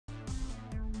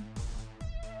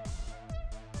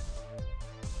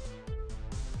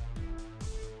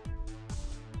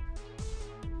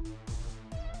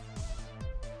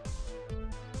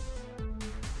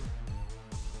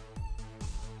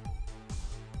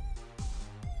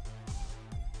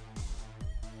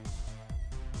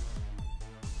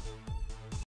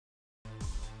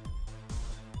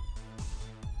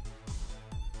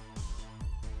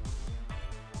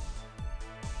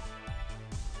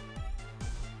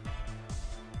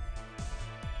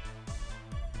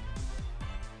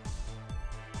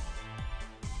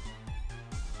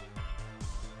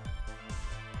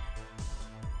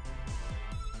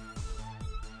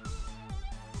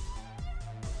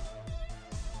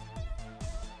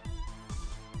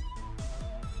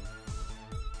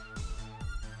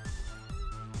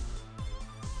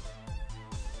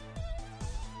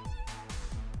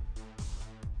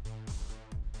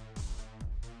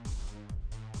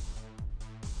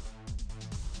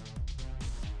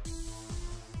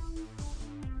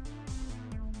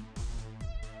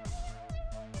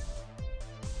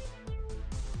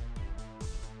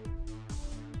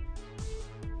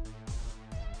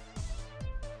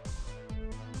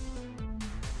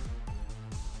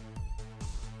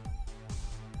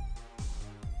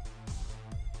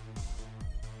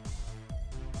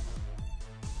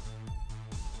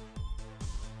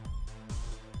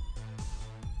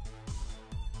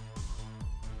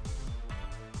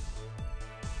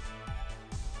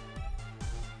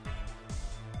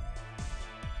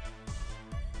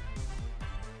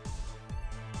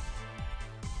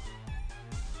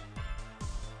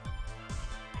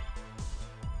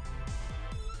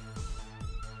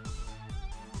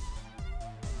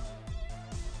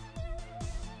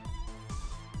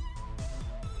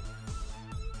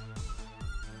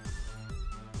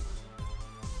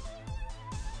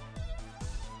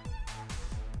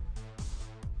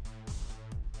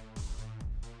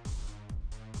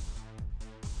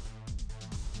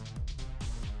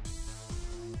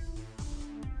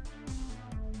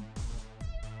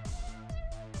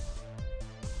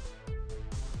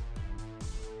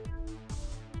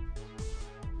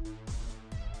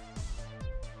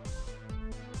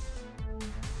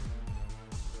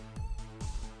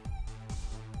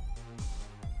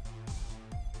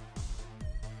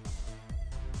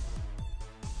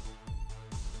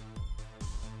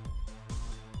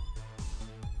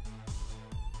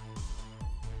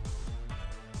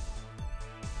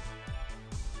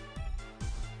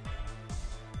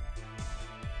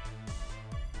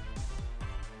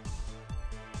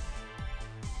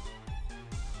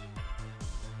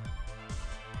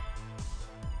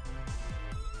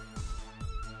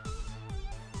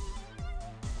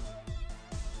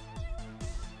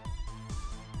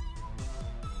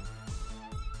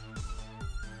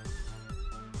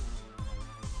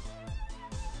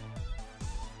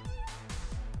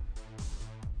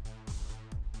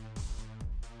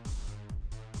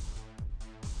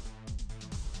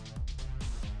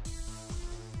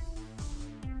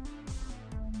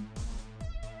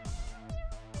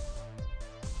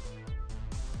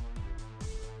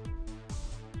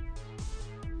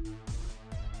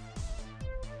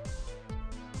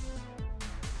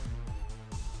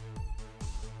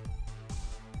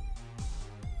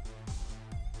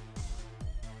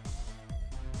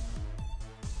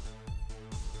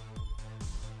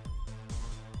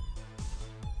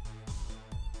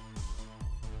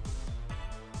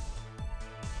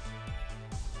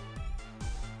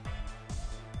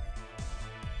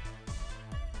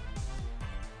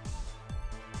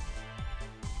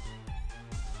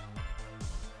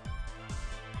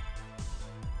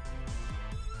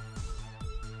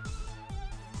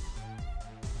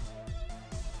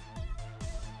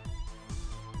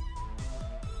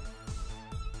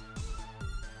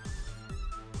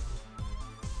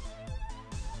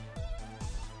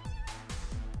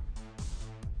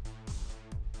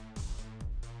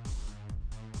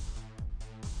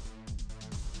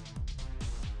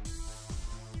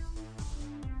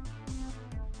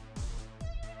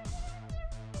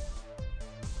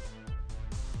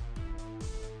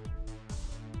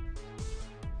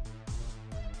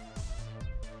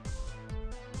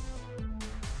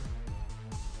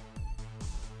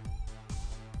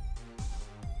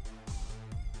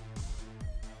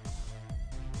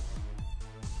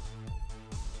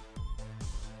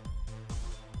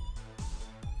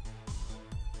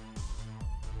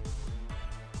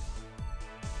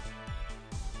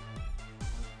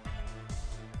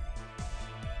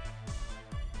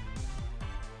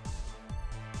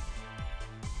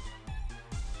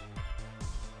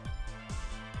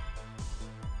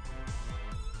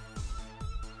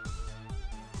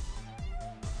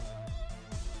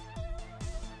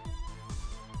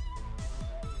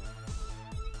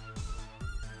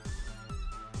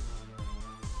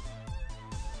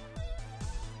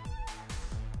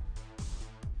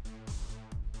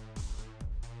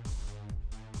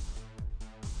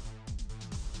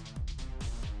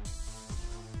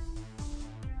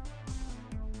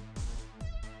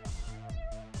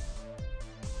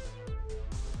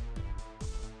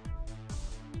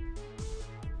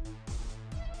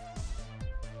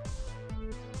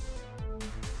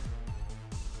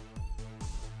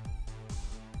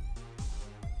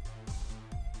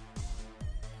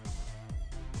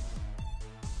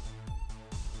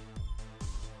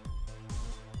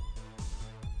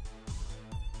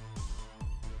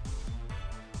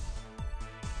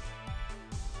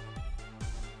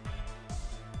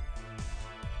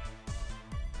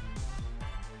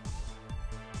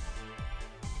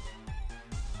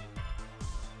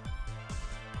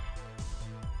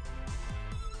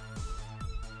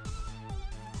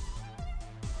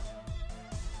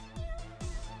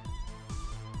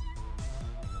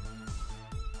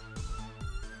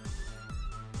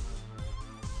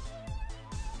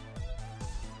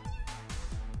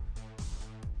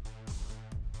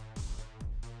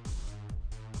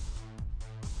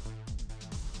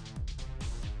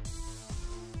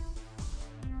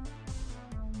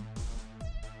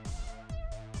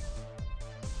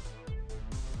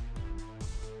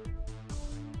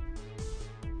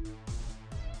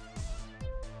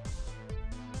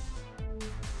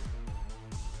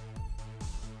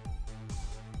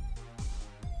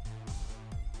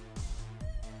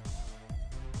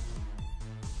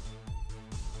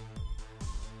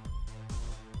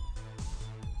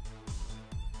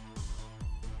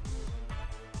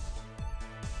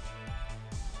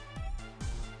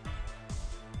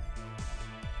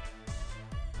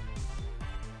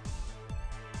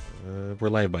We're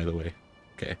live, by the way.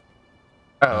 Okay.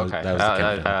 Oh, okay. That was the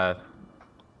countdown.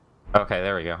 Okay,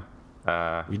 there we go.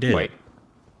 We did Wait. it.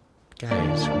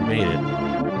 Guys, we made it.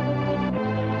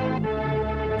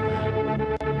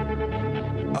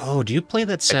 Oh, do you play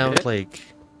that I did sound it? like...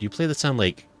 Do you play that sound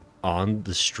like on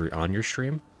the on your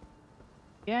stream?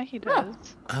 Yeah, he Yeah.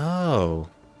 does. Oh.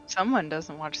 Someone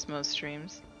doesn't watch most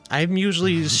streams. I'm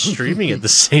usually streaming at the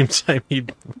same time he...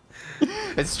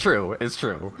 It's true. It's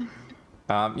true.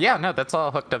 Yeah, no, that's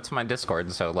all hooked up to my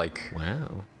Discord, so, like,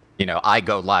 Wow. you know, I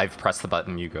go live, press the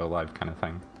button, you go live kind of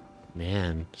thing.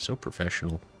 Man, so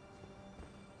professional.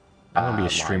 I want to be a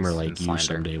streamer Lies like and you slander.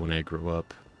 someday when I grow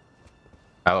up.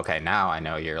 Oh, okay, now I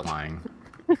know you're lying.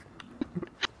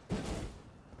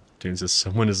 Dude says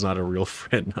someone is not a real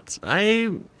friend.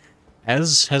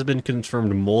 As has been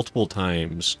confirmed multiple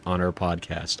times on our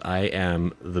podcast, I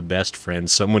am the best friend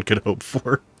someone could hope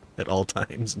for at all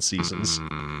times and seasons.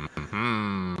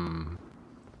 Mm-hmm.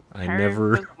 I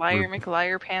never... Liar make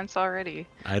liar pants already.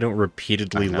 I don't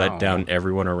repeatedly let down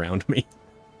everyone around me.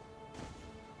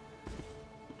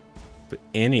 But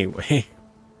anyway,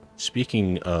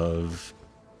 speaking of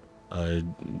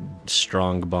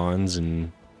strong bonds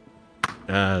and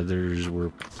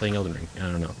we're playing Elden Ring. I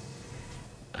don't know.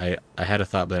 I had a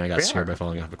thought, but then I got scared by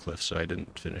falling off a cliff, so I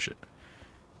didn't finish it.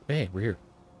 Hey, we're here.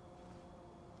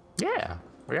 Yeah,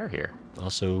 we are here.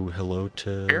 Also, hello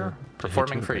to... Here,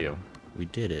 performing for you. We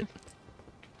did it.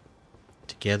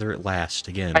 Together at last,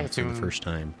 again, for the first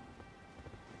time.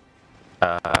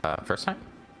 First time?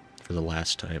 For the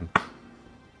last time.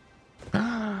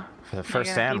 For the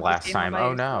first and last time.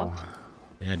 Oh no.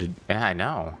 Yeah, yeah, I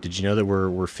know. Did you know that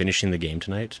we're finishing the game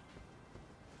tonight?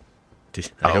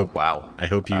 Wow. I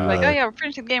hope you like, oh yeah, we're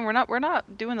finishing the game. We're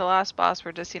not doing the last boss.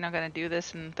 We're just, gonna do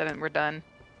this and then we're done.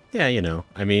 Yeah,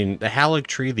 I mean, the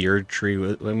Haligtree, the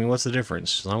Erdtree, I mean, what's the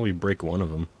difference? As long as we break one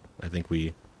of them, I think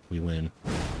we win.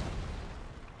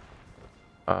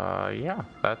 Yeah,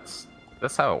 that's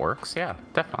how it works. Yeah,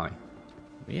 definitely.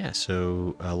 Yeah,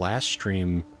 so last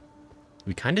stream,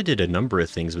 we kind of did a number of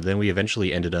things, but then we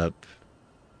eventually ended up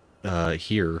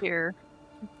here.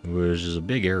 Which is a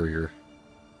big area.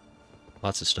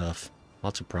 Lots of stuff.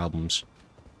 Lots of problems.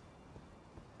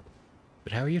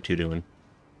 But how are you two doing?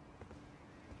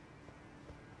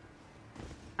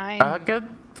 Good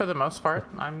for the most part.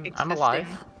 I'm alive,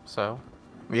 so...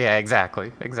 Yeah,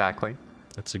 exactly.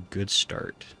 That's a good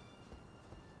start.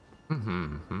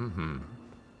 Mm-hmm.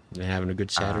 You having a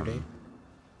good Saturday?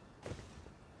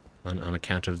 On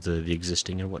account of the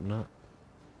existing and whatnot?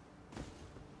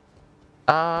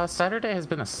 Saturday has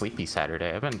been a sleepy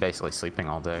Saturday. I've been basically sleeping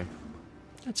all day.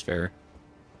 That's fair.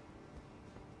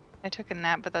 I took a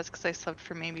nap, but that's because I slept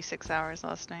for maybe 6 hours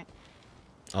last night.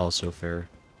 Also fair.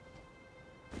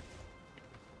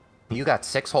 You got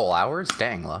 6 whole hours?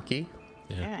 Dang, lucky.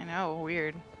 Yeah, I know.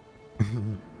 Weird.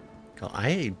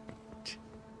 I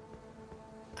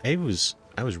was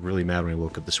really mad when I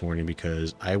woke up this morning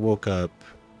because I woke up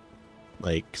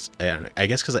like I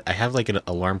guess because I have like an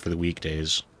alarm for the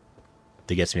weekdays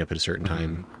that gets me up at a certain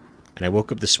time, and I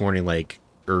woke up this morning like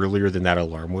earlier than that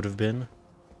alarm would have been,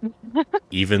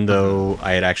 even though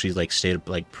I had actually like stayed up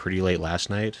like pretty late last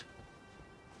night,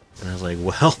 and I was like,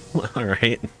 well, all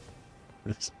right,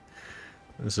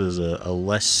 this is a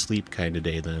less sleep kind of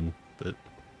day then, but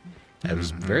I was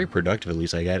very productive. At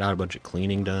least I got a bunch of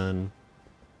cleaning done.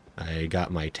 I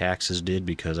got my taxes did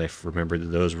because I remembered that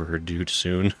those were due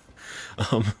soon.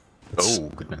 Oh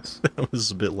goodness, that was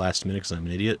a bit last minute because I'm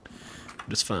an idiot,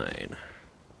 but it's fine.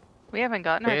 We haven't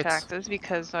gotten our taxes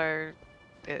because the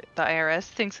IRS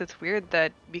thinks it's weird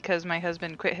that because my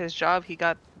husband quit his job, he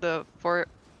got the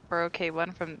 401k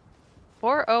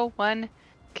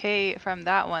from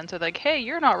that one. So like, hey,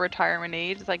 you're not retirement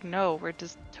age. It's like, no, we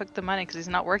just took the money because he's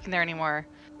not working there anymore.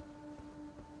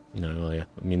 No, yeah,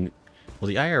 I mean, well,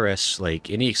 the IRS, like,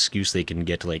 any excuse they can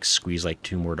get to like squeeze like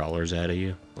 $2 more out of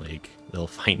you, like, they'll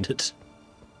find it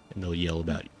and they'll yell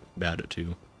about it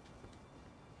too.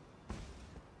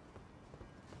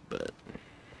 But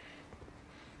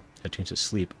Hattoon's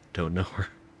asleep. Don't know her.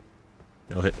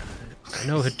 No,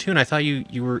 Hattoon, I thought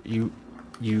you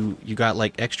got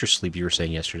like extra sleep. You were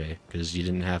saying yesterday because you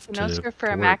didn't have to. No, for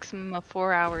a maximum of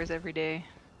 4 hours every day.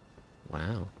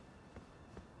 Wow.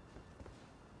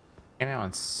 Give me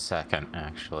 1 second,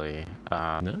 actually.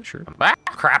 No, sure. Ah,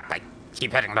 crap! I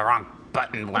keep hitting the wrong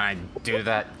button when I do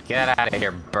that. Get out of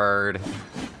here, bird.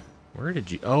 Where did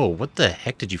you? Oh, what the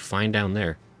heck did you find down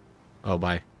there? Oh,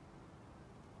 bye.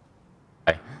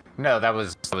 No, that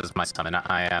was my summon.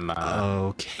 I am.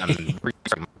 Okay.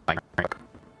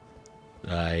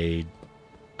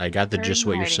 I got the gist of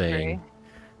what you're saying.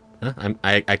 Huh?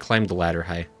 I climbed the ladder.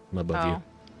 Hi. I'm above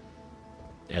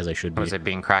you. As I should be. Was it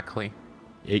being crackly?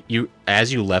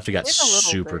 As you left, it got It's a little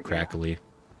super bit, yeah. crackly.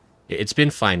 It's been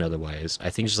fine otherwise. I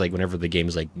think just like whenever the game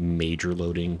is like major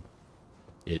loading,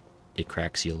 it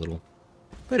cracks you a little.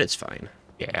 But it's fine.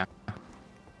 Yeah.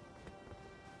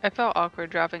 I felt awkward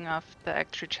dropping off the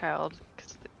extra child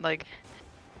because, like,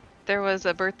 there was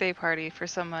a birthday party for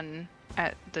someone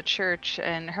at the church,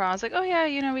 and her mom was like, "Oh yeah,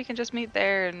 you know, we can just meet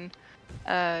there, and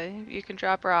you can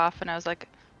drop her off." And I was like,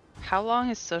 "How long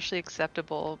is socially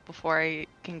acceptable before I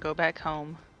can go back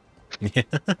home?" Yeah.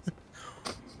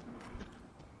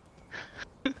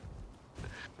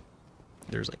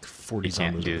 There's like 40 You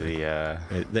can't zombies. do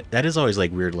the that is always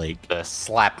like weird, like the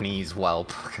slap knees whelp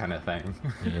kind of thing.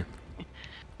 yeah.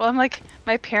 Well, I'm like,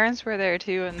 my parents were there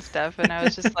too and stuff, and I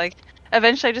was just like,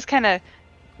 eventually I just kind of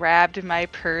grabbed my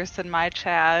purse and my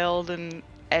child and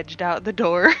edged out the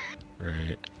door.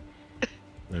 Right.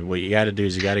 Like, what you got to do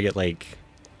is you got to get like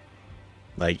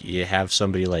you have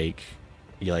somebody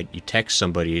you text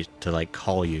somebody to like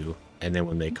call you, and then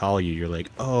when they call you, you're like,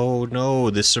 oh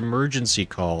no, this emergency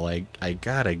call, I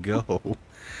gotta go.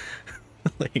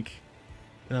 Like,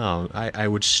 no, I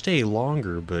would stay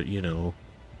longer, but you know.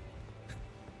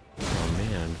 Oh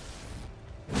man.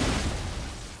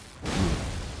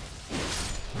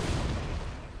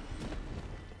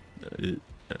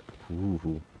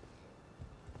 Ooh.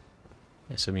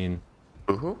 Yes, I mean,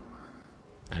 Ooh.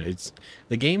 it's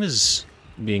the game is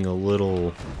being a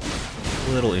little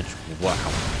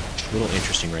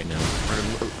interesting right now.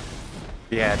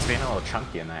 Yeah, it's being a little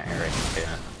chunky in that area.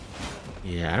 Yeah.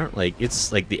 Yeah, I don't like.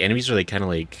 It's like the enemies are like kind of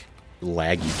like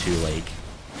laggy too. Like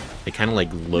they kind of like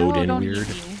load No, in don't weird.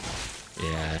 eat me.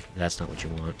 Yeah, that's not what you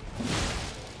want.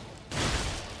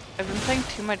 I've been playing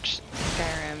too much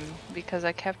Skyrim because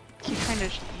I keep trying to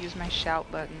use my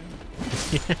shout button.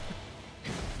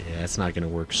 Yeah, it's not gonna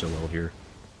work so well here.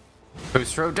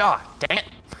 Booster da! Dang it!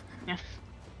 Yeah.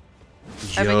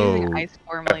 I've been Yo, using Ice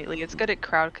Form lately. It's good at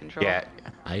crowd control. Yeah,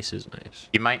 ice is nice.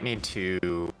 you might need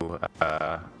to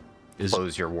Is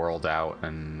close your world out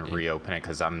and reopen it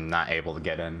because I'm not able to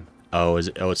get in. oh is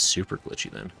it? Oh, it's super glitchy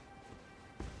then.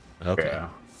 Okay.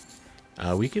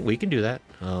 Yeah. We can do that.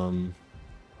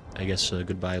 I guess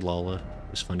goodbye, Lala.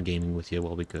 It was fun gaming with you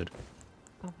while we could.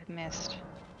 Oh, I missed.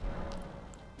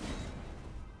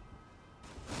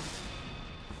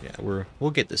 Yeah,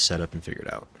 we'll get this set up and figured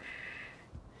out.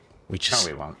 We just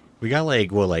No, we won't. we got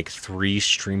like 3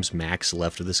 streams max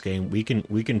left of this game. We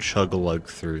can chug a lug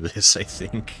through this, I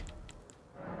think.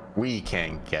 We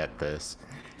can get this.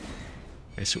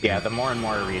 So Yeah, the more and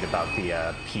more I read about the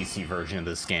PC version of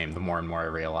this game, the more and more I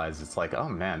realize it's like, oh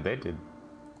man, they did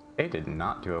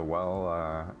not do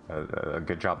a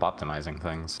good job optimizing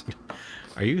things.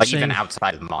 Are you Like saying even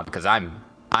outside of the mod, because I'm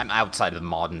outside of the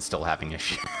mod and still having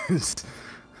issues.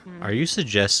 Are you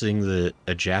suggesting that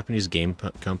a Japanese game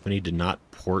company did not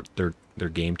port their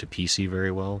game to PC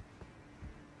very well?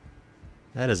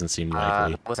 That doesn't seem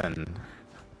likely. Listen,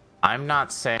 I'm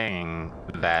not saying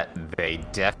that they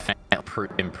definitely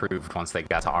improved once they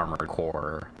got to Armored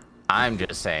Core. I'm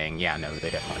just saying, yeah, no, they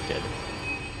definitely did.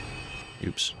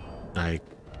 Oops. I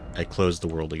closed the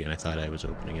world again. I thought I was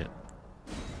opening it.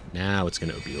 Now it's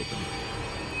going to be open.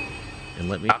 And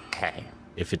let me... Okay.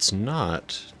 If it's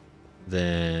not,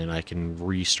 then I can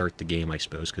restart the game, I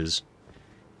suppose, because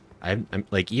I'm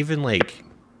like, even like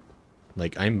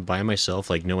I'm by myself,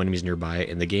 like no enemies nearby,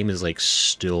 and the game is like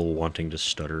still wanting to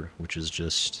stutter, which is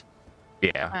just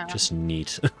Yeah. just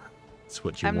neat. It's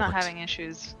what you I'm want. not having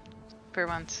issues for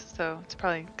once, so it's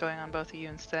probably going on both of you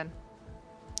instead.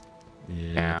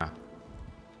 Yeah.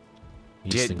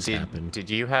 These things happen. Did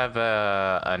you have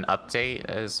an update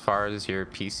as far as your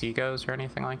PC goes or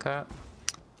anything like that?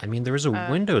 I mean, there was a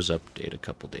Windows update a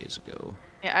couple days ago.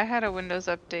 Yeah, I had a Windows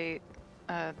update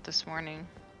this morning.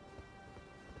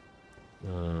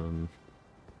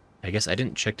 I guess I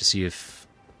didn't check to see if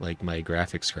like my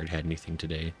graphics card had anything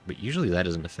today, but usually that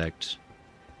doesn't affect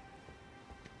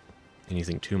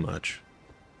anything too much.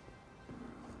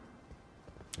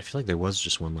 I feel like there was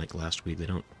just one like last week. They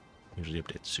don't usually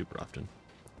update super often.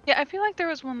 Yeah, I feel like there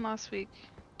was one last week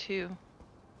too.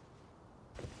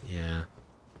 Yeah.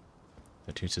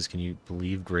 Hatun says, can you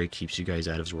believe Gray keeps you guys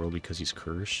out of his world because he's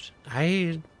cursed?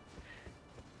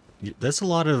 That's a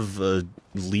lot of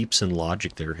leaps in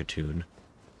logic there, Hatun.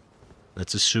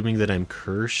 That's assuming that I'm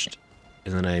cursed,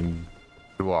 and then I'm...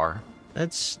 You are.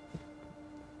 That's...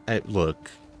 look,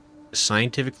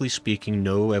 scientifically speaking,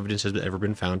 no evidence has ever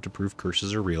been found to prove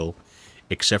curses are real,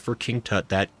 except for King Tut.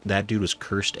 That dude was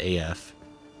cursed AF.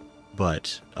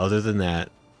 But, other than that,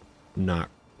 not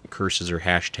curses or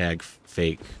hashtag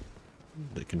fake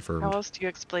that How confirmed. else do you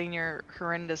explain your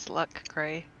horrendous luck,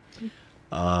 Gray?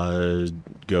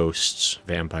 Ghosts,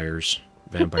 vampires,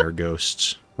 vampire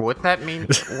ghosts. Would that mean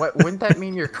wouldn't that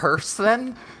mean you're cursed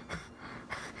then?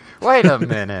 Wait a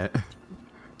minute.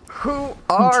 Who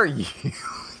are you?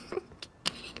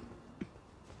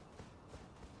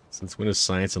 Since when has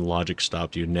science and logic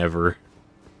stopped you? Never.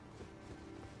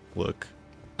 Look,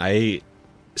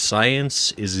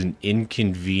 science is an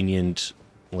inconvenient,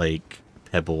 like,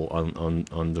 pebble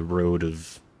on the road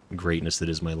of greatness that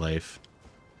is my life.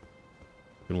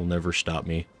 It will never stop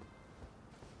me.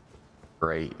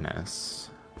 Greatness.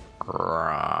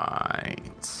 Right.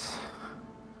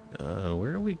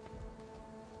 Where are we?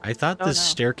 I thought Oh, this no.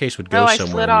 staircase would No, go I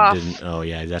somewhere slid and off. it didn't. Oh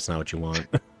yeah, that's not what you want.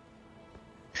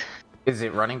 Is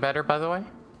it running better, by the way?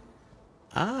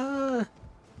 uh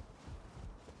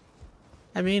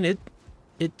I mean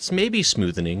it's maybe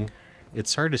smoothening.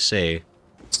 It's hard to say.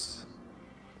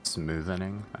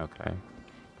 Smoothening. Okay.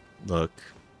 Look,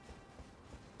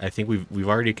 I think we've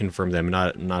already confirmed that I'm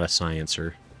not a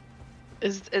sciencer.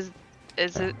 Is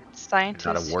it scientists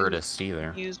Not a who wordist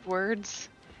either. use words?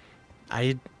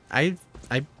 I'm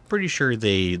pretty sure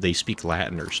they speak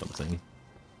Latin or something.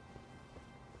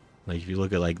 Like if you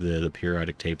look at like the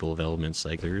periodic table of elements,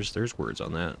 like there's words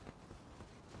on that.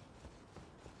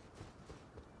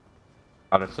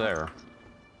 Out of there.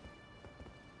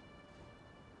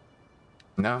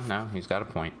 No, he's got a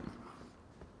point.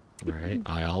 Right?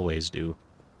 I always do.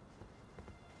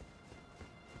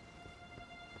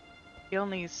 The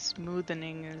only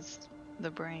smoothening is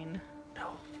the brain.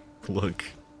 Look,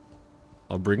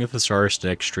 I'll bring a thesaurus to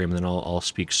extreme, and then I'll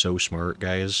speak so smart,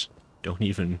 guys. Don't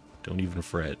even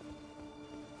fret.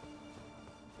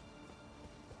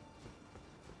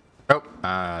 Oh,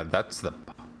 that's the.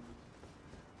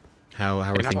 How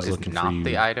are things looking for not you?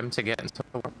 the item to get into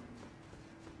the world.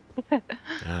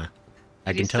 Ah,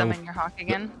 I Did can you tell. summon your hawk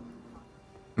again?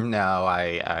 No,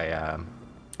 I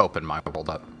opened my world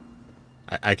up.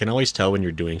 I can always tell when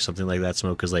you're doing something like that,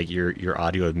 Smoke, because like your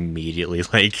audio immediately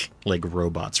like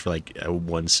robots for like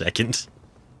 1 second. It's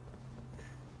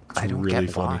I don't really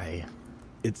get funny. why.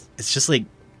 It's just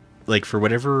like for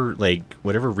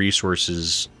whatever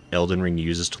resources Elden Ring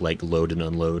uses to like load and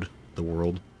unload the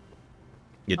world,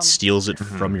 it steals it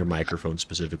from your microphone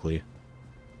specifically,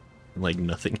 like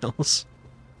nothing else.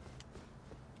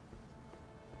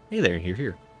 Hey there, you're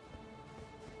here.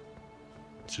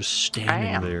 It's just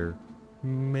standing there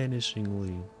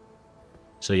menacingly.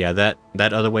 So yeah, that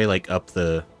other way, like up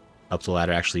the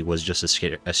ladder, actually was just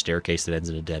a staircase that ends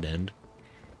in a dead end.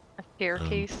 A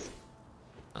staircase?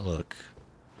 Look,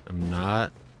 I'm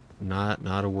not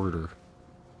a worder.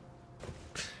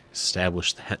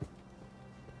 Establish that.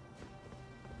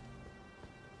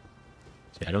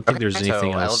 Yeah, I don't think there's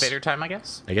anything else. Elevator time, I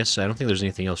guess. I don't think there's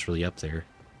anything else really up there.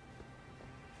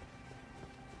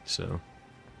 So,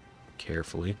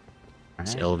 carefully.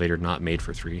 This elevator not made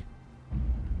for 3.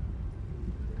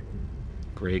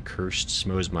 Gray cursed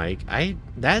Smo's mic.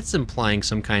 That's implying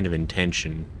some kind of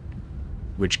intention,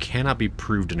 which cannot be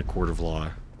proved in a court of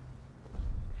law.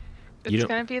 It's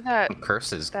gonna be that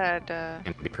Curses that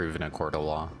can be proven in a court of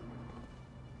law.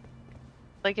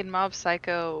 like in Mob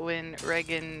Psycho when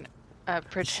Reagan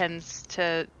pretends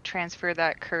to transfer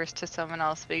that curse to someone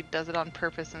else, but he does it on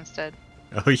purpose instead.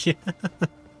 Oh yeah.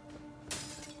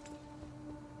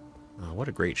 Oh, what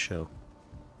a great show.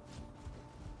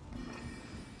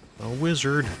 A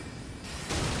wizard.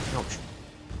 Ouch.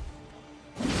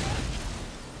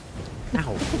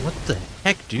 Ow, what the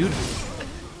heck, dude?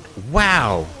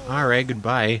 Wow. Alright,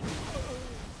 goodbye.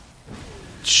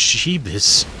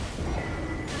 Jeebus.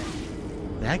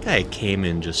 That guy came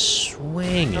in just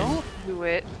swinging. Don't do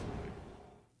it.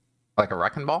 Like a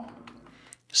wrecking ball?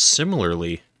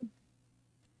 Similarly.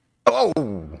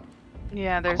 Oh!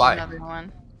 Yeah, there's Bye. another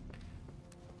one.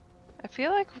 I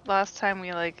feel like last time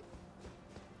we like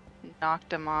knocked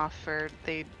them off or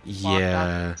they walked Yeah.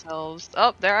 off themselves.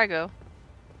 Oh, there I go.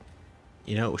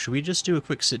 You know, should we just do a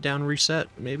quick sit-down reset,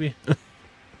 maybe?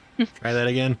 Try that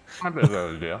again. Might be a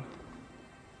good idea.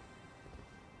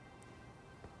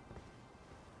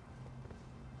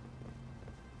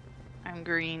 I'm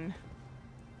green.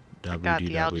 I Dabby got dee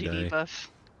the dabby LGD die.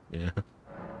 buff. Yeah.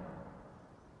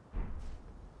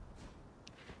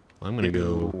 Well, I'm gonna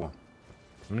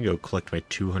go collect my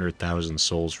 200,000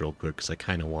 souls real quick because I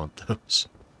kind of want those.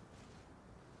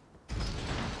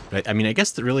 But I mean, I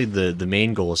guess really the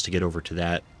main goal is to get over to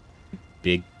that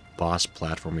big boss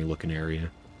platformy looking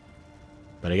area.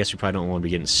 But I guess you probably don't want to be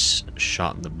getting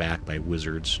shot in the back by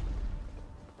wizards.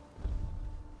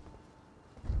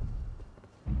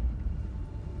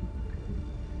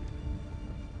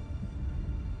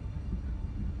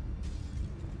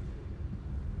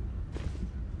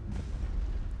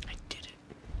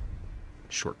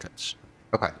 shortcuts.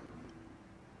 Okay.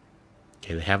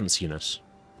 Okay, they haven't seen us.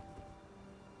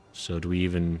 So do we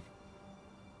even...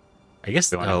 I guess...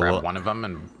 Do you want to grab one of them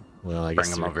and I guess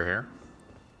bring them over here?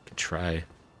 Could try.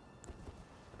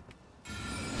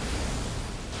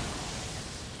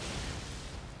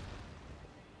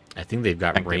 I think they've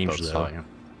got range, though.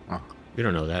 Oh. We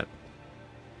don't know that.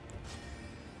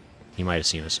 He might have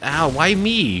seen us. Ow, why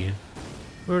me?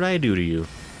 What did I do to you?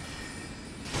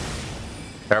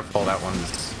 Careful, that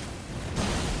one's...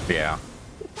 Yeah.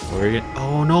 Where are you?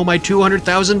 Oh no, my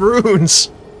 200,000 runes!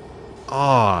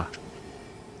 Ah. Oh.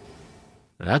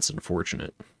 That's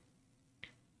unfortunate.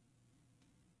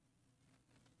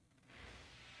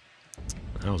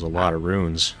 That was a lot of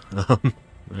runes.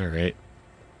 Alright.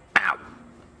 Ow!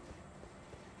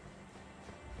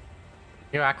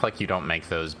 You act like you don't make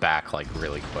those back, like,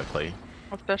 really quickly.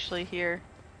 Especially here.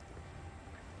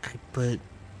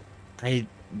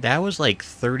 That was like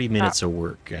 30 minutes of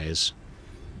work, guys.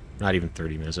 Not even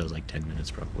 30 minutes, that was like 10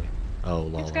 minutes probably. Oh,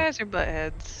 Lala. These guys are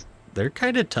buttheads. They're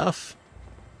kind of tough.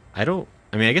 I mean,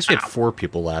 I guess we had 4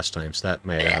 people last time, so that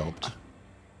may have helped.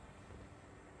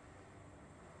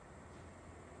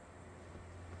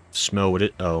 Smo, would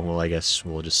it? Oh, well, I guess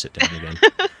we'll just sit down again.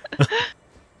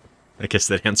 I guess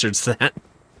that answers that.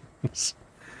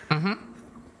 Mm-hmm.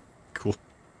 Cool.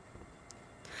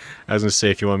 I was going to say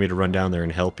if you want me to run down there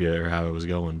and help you or how it was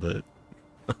going, but...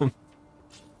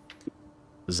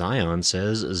 Zion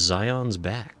says, Zion's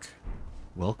back.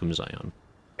 Welcome, Zion.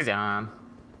 Hey, Zion.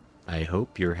 I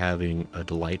hope you're having a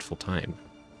delightful time.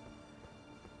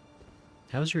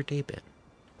 How's your day been?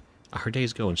 Our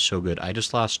day's going so good. I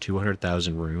just lost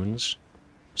 200,000 runes,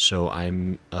 so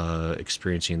I'm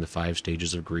experiencing the 5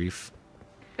 stages of grief.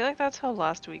 I feel like that's how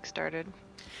last week started.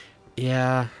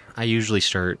 Yeah, I usually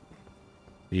start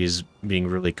these being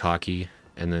really cocky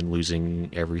and then losing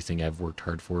everything I've worked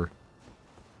hard for.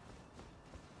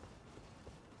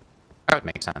 That would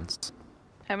make sense.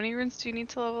 How many runes do you need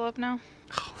to level up now?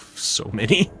 Oh, so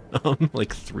many.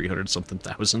 Like 300-something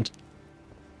thousand.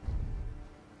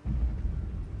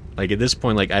 Like, at this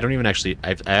point, like, I don't even actually...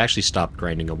 I actually stopped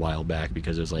grinding a while back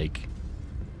because it was, like...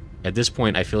 At this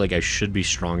point, I feel like I should be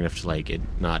strong enough to, like, it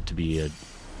not to be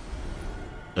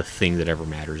a thing that ever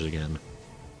matters again.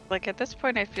 Like, at this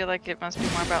point, I feel like it must be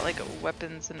more about, like,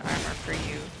 weapons and armor for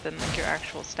you than, like, your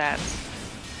actual stats.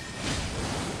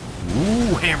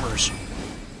 Ooh, hammers!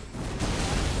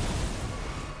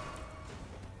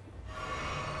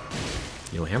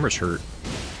 You know, hammers hurt.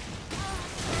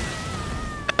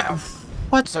 Ow.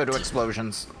 What? So do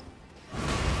explosions.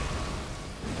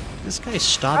 This guy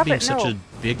stopped being such a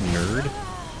big nerd.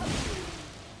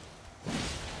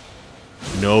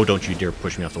 No, don't you dare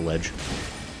push me off the ledge.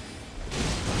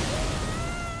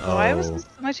 Oh. Why was this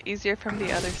so much easier from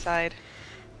the other side?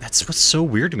 That's what's so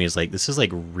weird to me, is like, this is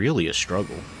like really a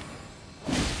struggle.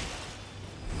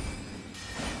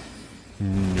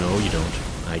 No, you don't.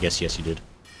 I guess yes, you did.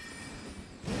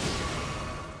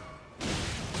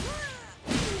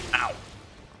 Ow.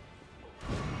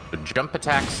 The jump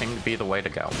attacks seem to be the way to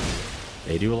go.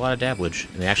 They do a lot of damage,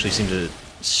 and they actually seem to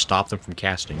stop them from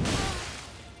casting.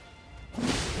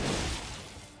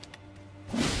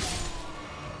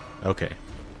 Okay.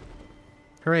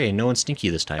 Hooray, no one's stinky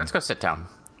this time. Let's go sit down.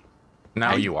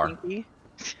 Now you are. Stinky?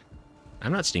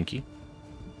 I'm not stinky.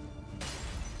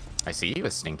 I see you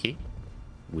as stinky.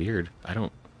 Weird. I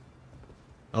don't...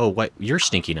 Oh, what? You're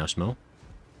stinky now, Smo.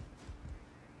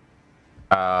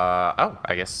 Oh,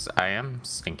 I guess I am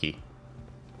stinky.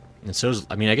 And so's...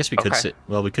 I mean, I guess we could Okay. sit...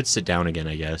 Well, we could sit down again,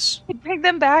 I guess. Bring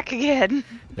them back again.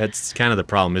 That's kind of the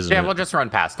problem, isn't Yeah, it? we'll just run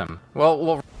past him.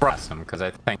 We'll run past him, because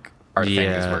I think our thing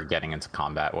is Yeah. we're getting into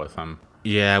combat with him.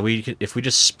 Yeah, if we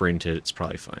just sprint it, it's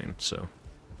probably fine, so...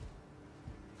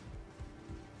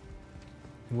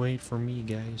 Wait for me,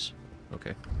 guys.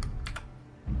 Okay.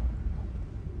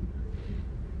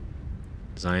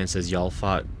 Zion says, y'all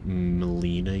fought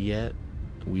Melina yet?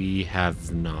 We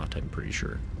have not, I'm pretty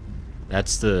sure.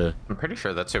 That's the... I'm pretty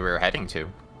sure that's who we were heading to.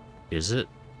 Is it?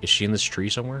 Is she in this tree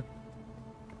somewhere?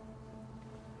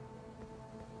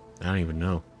 I don't even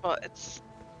know. Well, it's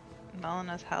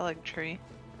Melina's Haligtree.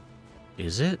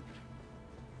 Is it?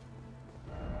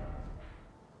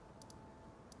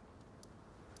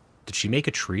 Did she make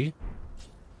a tree?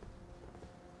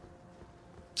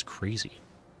 It's crazy.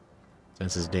 Zion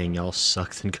says, dang, y'all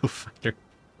suck, then go find her.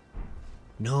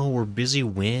 No, we're busy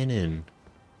winning.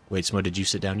 Wait, Smo, did you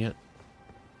sit down yet?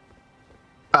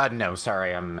 No,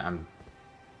 sorry, I'm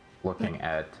looking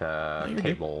at you're good.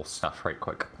 cable stuff right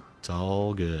quick. It's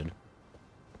all good.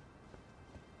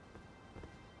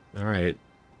 Alright,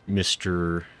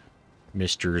 Mr.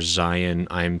 Mr. Zion,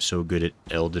 I'm so good at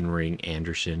Elden Ring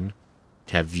Anderson.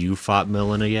 Have you fought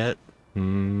Melina yet?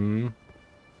 Hmm.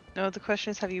 No, the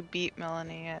question is, have you beat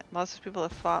Melanie yet? Lots of people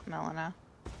have fought Melina.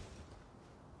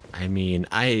 I mean,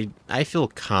 I feel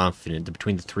confident that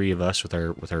between the three of us with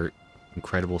our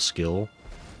incredible skill,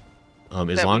 as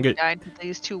That long we as died to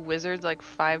these two wizards like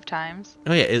 5 times.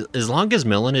 oh yeah, as long as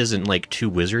Melina isn't like 2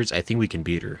 wizards, I think we can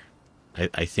beat her.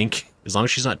 I think as long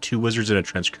as she's not 2 wizards in a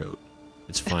trench coat,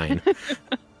 it's fine.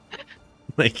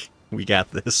 Like, we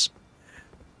got this.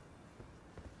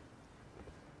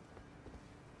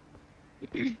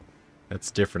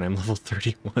 That's different. I'm level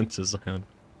 31 to Zion.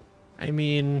 I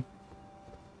mean,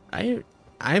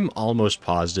 I'm almost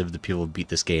positive that people beat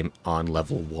this game on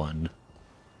level 1.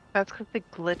 That's because they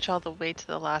glitch all the way to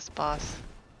the last boss.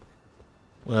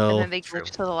 Well, And then they True.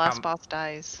 glitch till the last boss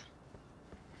dies.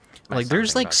 like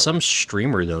there's like some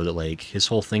streamer though that like his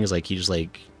whole thing is like he just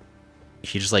like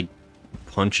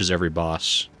punches every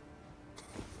boss.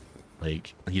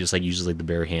 Like he just like uses like the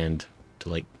bare hand to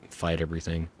like fight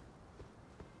everything.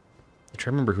 I'm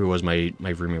trying to remember who it was my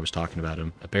roommate was talking about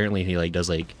him. Apparently he like does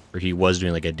like, or he was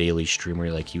doing like a daily stream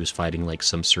where like he was fighting like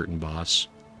some certain boss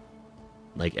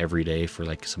like every day for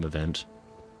like some event.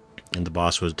 And the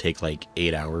boss would take like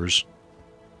 8 hours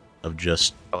of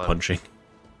just punching.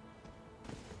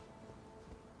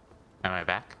 Am I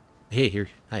back? Hey, hi,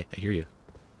 I hear you.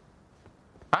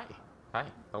 Hi. Hi.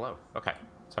 Hello. Okay.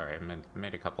 Sorry, I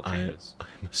made a couple changes.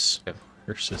 I'm a so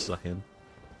versus Zion.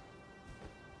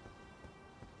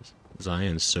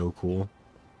 Zion's so cool.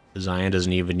 Zion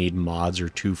doesn't even need mods or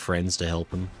 2 friends to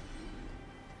help him.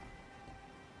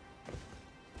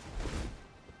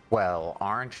 Well,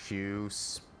 aren't you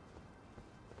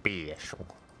special?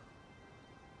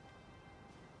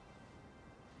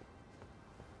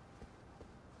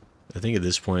 I think at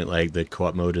this point, like, the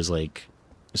co-op mode is, like,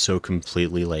 so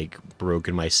completely, like,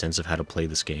 broken my sense of how to play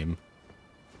this game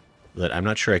that I'm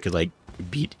not sure I could, like,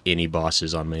 beat any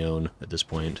bosses on my own at this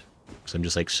point. Because I'm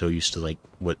just, like, so used to, like,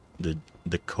 what the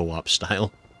co-op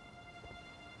style.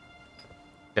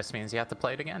 This means you have to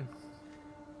play it again.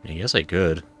 I guess I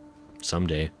could.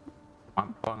 Someday. I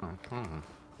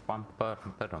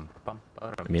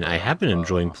mean, I have been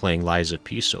enjoying playing Lies of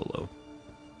P solo.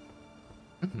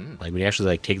 Like, when you actually,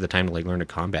 like, take the time to, like, learn a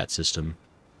combat system.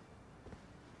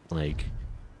 Like,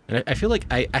 and I feel like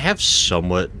I have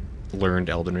somewhat learned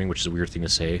Elden Ring, which is a weird thing to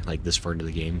say, like, this far into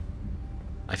the game.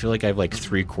 I feel like I've, like,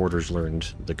 3/4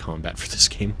 learned the combat for this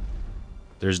game.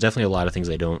 There's definitely a lot of things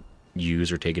I don't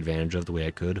use or take advantage of the way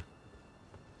I could.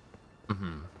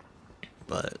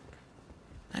 But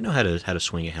I know how to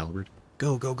swing a halberd.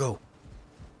 Go, go, go.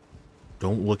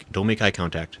 Don't make eye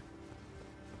contact.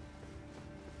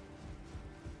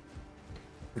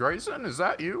 Grayson, is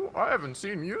that you? I haven't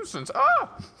seen you since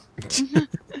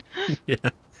Yeah.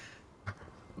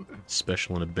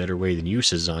 Special in a better way than you,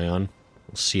 says Zion.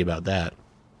 We'll see about that.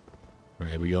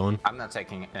 Alright, we going? I'm not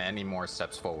taking any more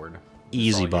steps forward.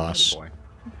 Easy, boss.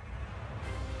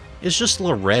 It's just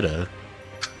Loretta.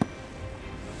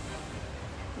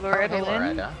 Loretta hey,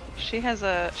 Lynn? Loretta. She has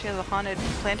a haunted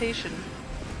plantation.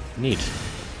 Neat.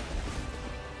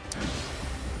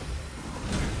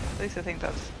 At least I think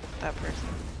that's that person.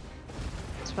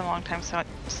 It's been a long time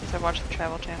since I watched the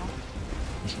Travel Channel.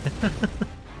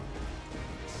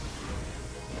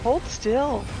 Hold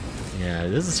still. Yeah,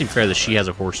 it doesn't seem fair that she has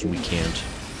a horse and we can't.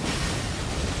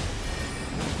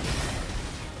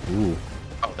 Ooh.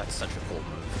 Oh, that's such a cool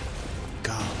move.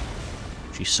 God.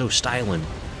 She's so styling.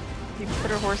 You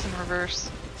put her horse in reverse.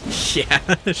 Yeah,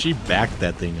 she backed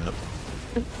that thing up.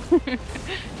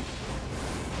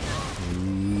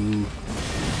 Ooh.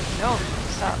 No,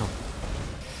 stop.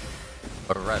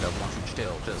 Loretta, won't you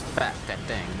still just back that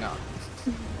thing up?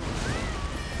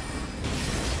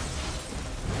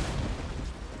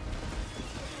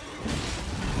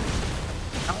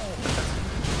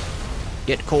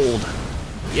 Get cold.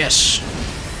 Yes.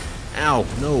 Ow,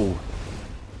 no.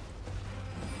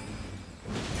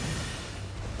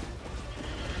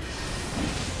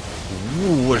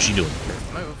 Ooh, what is she doing?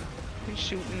 Move. He's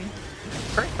shooting.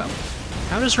 Great though.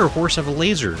 How does her horse have a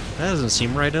laser? That doesn't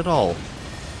seem right at all.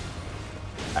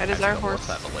 Why does our horse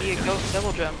be a goat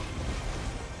double jump?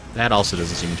 That also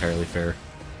doesn't seem entirely fair.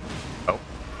 Oh,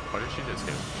 what did she just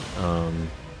do?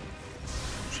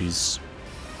 She's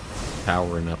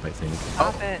powering up, I think.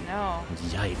 Stop it, no.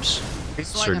 Yipes. He's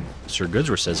Sir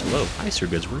Goodsworth says hello. Hi, Sir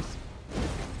Goodsworth.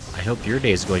 I hope your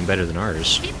day is going better than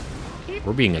ours.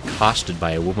 We're being accosted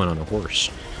by a woman on a horse.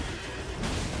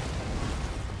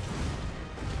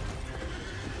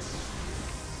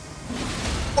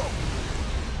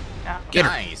 Yeah. Get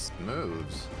her. Nice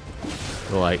moves.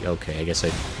 Well, okay, I guess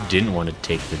I didn't want to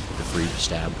take the free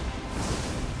stab.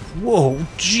 Whoa,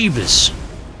 Jeebus!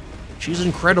 She's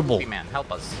incredible. Hey, man,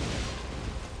 help us.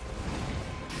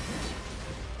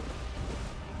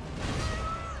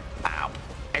 Ow.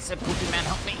 I said, Poopy Man,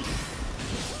 help me.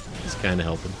 He's kind of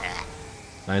helping.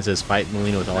 Zion says, fight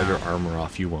Melina with all your armor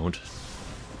off. You won't.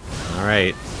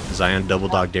 Alright. Zion double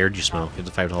dog dared you, Smell. You have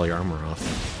to fight with all your armor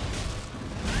off.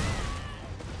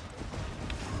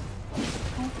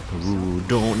 Ooh,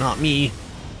 don't, not me.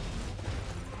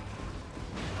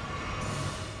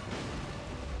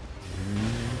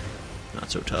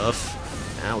 Not so tough.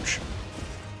 Ouch.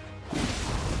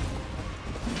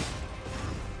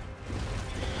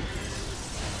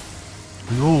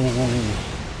 No.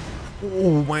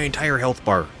 Oh, my entire health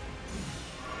bar.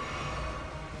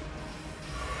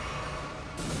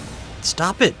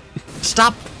 Stop it.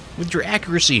 Stop with your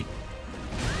accuracy.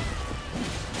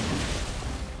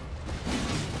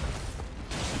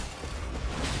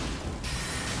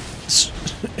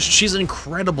 She's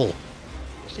incredible.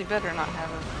 She better not have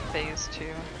a phase 2.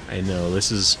 I know,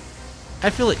 this is...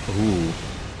 I feel like... Ooh.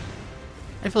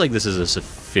 I feel like this is a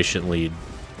sufficiently...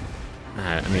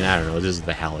 I mean, I don't know. This is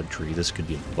the Haligtree. This could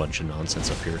be a bunch of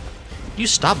nonsense up here. You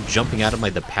stop jumping out of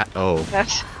my... Oh.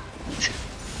 That's...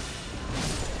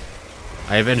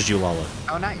 I avenged you, Lala.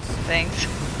 Oh, nice. Thanks.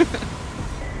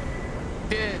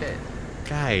 Did it.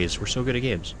 Guys, we're so good at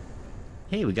games.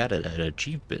 Hey, we got an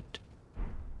achievement.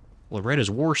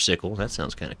 Loretta's War Sickle. That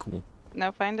sounds kind of cool.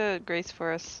 Now find a grace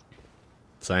for us.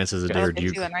 Science is a Oh, dare I see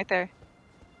duke. one right there.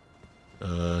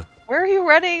 Uh... Where are you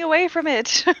running away from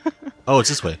it? Oh, it's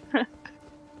this way.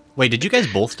 Wait, did you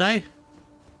guys both die?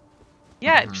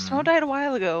 Yeah, Smo died a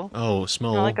while ago. Oh,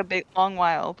 Small. Not like a big, long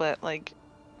while, but like...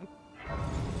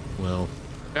 Well,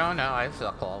 No, no, I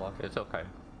suck, Lala. It's okay.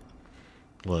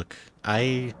 look,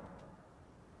 Thank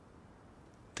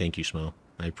you, Smo.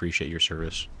 I appreciate your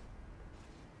service.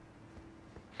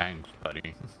 Thanks,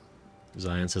 buddy.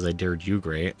 Zion says I dared you,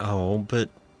 Gray. Oh, but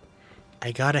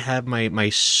I gotta have my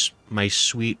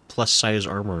sweet plus-size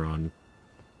armor on.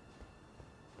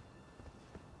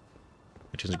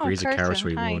 Which is Gray's a coward, Carsen, so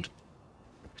he hi. won't.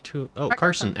 Oh, Hi,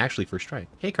 Carsen, Carsen. actually first try.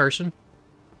 Hey, Carsen.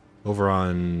 Over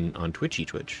on Twitchy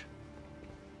Twitch.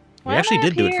 We Why am actually I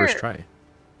did up do it first here? try.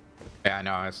 Yeah, I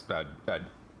know, it's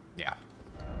yeah.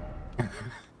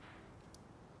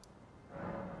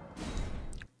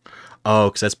 Oh,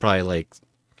 because that's probably like...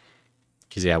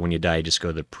 Because, yeah, when you die, you just go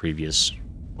to the previous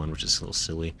one, which is a little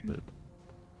silly, but...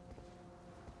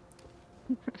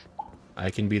 I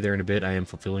can be there in a bit. I am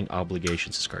fulfilling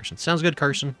obligations, says Carson. Sounds good,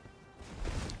 Carson.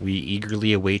 We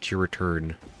eagerly await your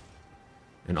return.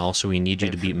 And also, we need you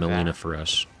to If beat Melina that- for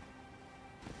us.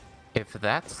 If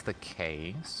that's the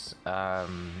case, now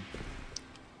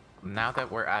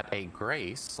that we're at a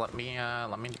grace, let me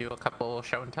do a couple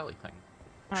show and telly things.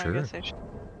 Oh, Sure. I guess I should.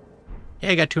 Hey,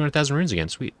 I got 200,000 runes again.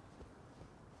 Sweet.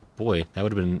 Boy, that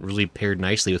would have been really paired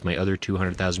nicely with my other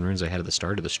 200,000 runes I had at the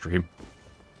start of the stream.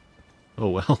 Oh,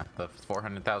 well. The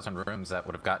 400,000 rooms that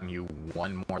would have gotten you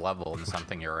one more level in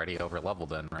something you're already over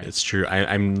leveled in, right? It's true.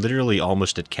 I'm literally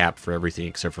almost at cap for everything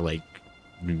except for, like,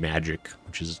 magic,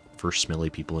 which is for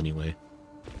smelly people anyway.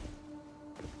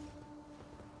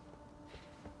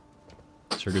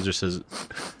 Sir Gizzard says...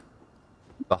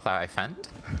 Thought I fend?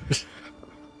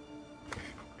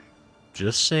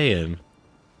 Just saying.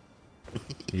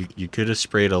 You could have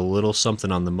sprayed a little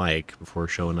something on the mic before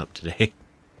showing up today.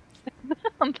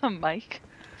 On the mic.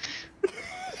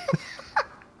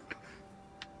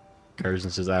 Carson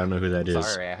says, I don't know who that is.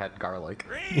 Sorry, I had garlic.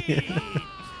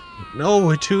 No,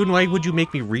 Hattoon, why would you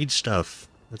make me read stuff?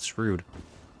 That's rude.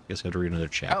 Guess I have to read another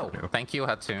chapter Oh, now. thank you,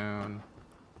 Hattoon.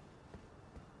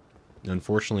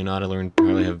 Unfortunately not, I learned how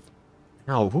to have...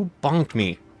 Ow, who bonked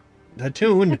me?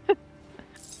 Hattoon!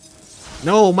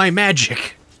 No, my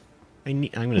magic! I'm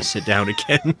gonna sit down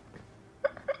again.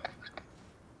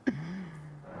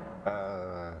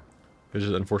 This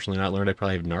is unfortunately not learned. I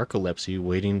probably have narcolepsy,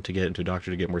 waiting to get into a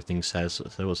doctor to get more things sad. So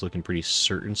that was looking pretty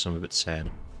certain. Some of it's sad.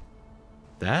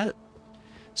 That?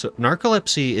 So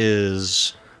narcolepsy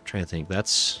is... I'm trying to think.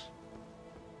 That's...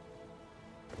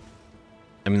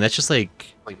 I mean, that's just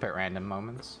like... Sleep at random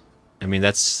moments. I mean,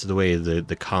 that's the way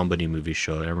the comedy movies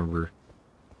show it. I remember...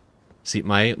 See,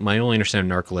 my only understanding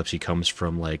of narcolepsy comes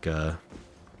from, like,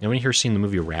 anyone here seen the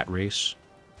movie Rat Race?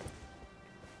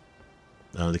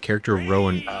 The character of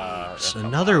Rowan... It's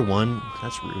another one.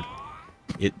 That's rude.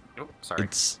 Oh, sorry.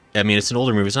 I mean, it's an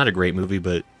older movie. It's not a great movie,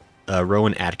 but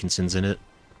Rowan Atkinson's in it,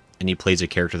 and he plays a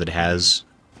character that has,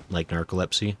 like,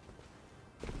 narcolepsy.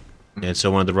 And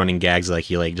so one of the running gags, like,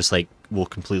 he, like, just, like, will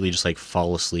completely just, like,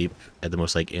 fall asleep at the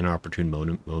most, like, inopportune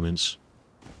moments.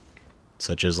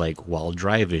 such as like while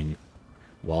driving,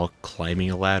 while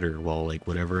climbing a ladder, while like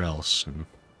whatever else. And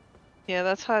Yeah,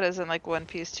 that's how it is in like One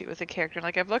Piece too with a character.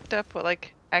 Like I've looked up what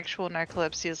like actual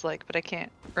narcolepsy is like, but I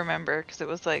can't remember because it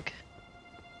was like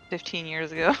 15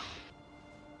 years ago.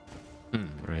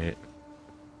 right.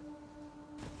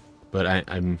 But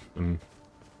I'm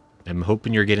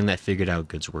hoping you're getting that figured out,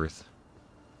 Goodsworth.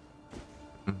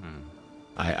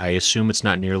 I assume it's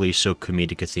not nearly so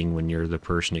comedic a thing when you're the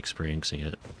person experiencing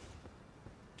it.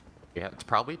 Yeah, it's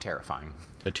probably terrifying.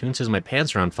 Platoon says my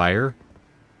pants are on fire.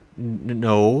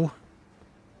 No,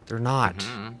 they're not.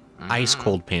 Ice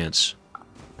cold pants.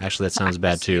 Actually, that sounds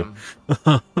bad too.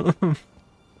 I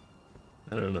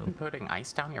don't know. Putting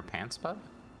ice down your pants, bud?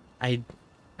 I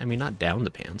mean, not down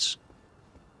the pants.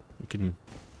 You can.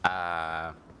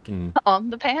 On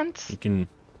the pants? You can.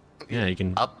 Yeah, you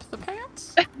can. Up the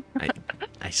pants?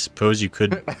 I suppose you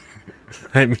could.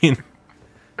 I mean,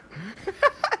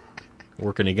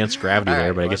 working against gravity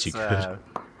there, but I guess you could.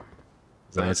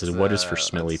 Zion says, "What is for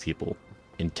smelly people?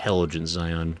 Intelligence,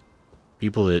 Zion.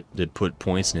 People that put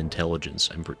points in intelligence.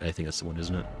 I think that's the one,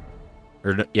 isn't it?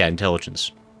 Or yeah,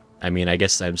 intelligence. I mean, I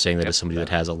guess I'm saying that as somebody that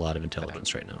has a lot of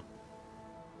intelligence right now.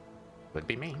 Would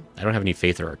be me. I don't have any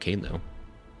faith in Arcane though.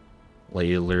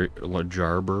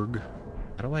 Jarberg.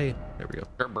 How do I? There we go.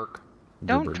 Gerberg.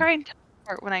 Don't try and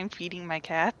teleport when I'm feeding my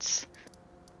cats.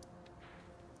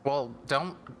 Well,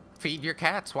 don't feed your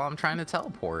cats while I'm trying to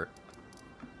teleport.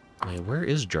 Wait, where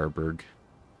is Jarberg?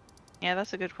 Yeah,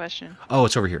 that's a good question. Oh,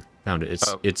 it's over here. Found it.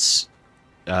 It's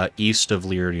east of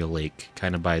Liurnia Lake,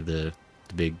 kind of by the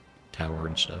big tower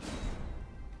and stuff.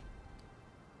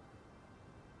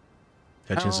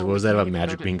 What was that about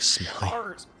magic being smelly?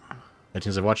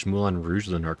 I watched Moulin Rouge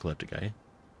with a narcoleptic guy.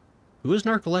 Who was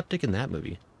narcoleptic in that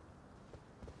movie?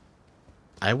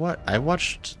 I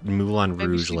watched Moulin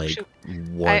Rouge like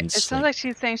once. It sounds like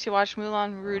she's saying she watched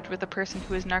Moulin Rouge with a person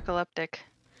who is narcoleptic.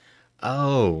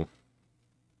 Oh.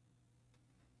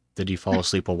 Did you fall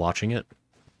asleep while watching it?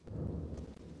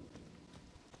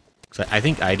 Cause I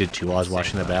think I did too while I was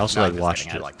watching that, but I also like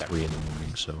watched it at 3 in the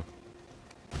morning, so.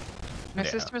 My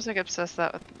sister was like obsessed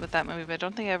with that movie, but I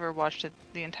don't think I ever watched it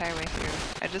the entire way through.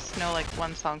 I just know like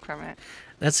one song from it.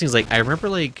 That seems like I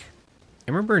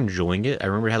remember enjoying it. I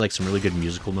remember it had like some really good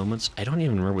musical moments. I don't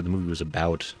even remember what the movie was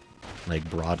about, like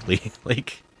broadly.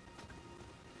 Like,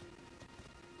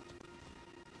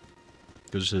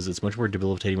 because it says it's much more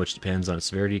debilitating, which depends on its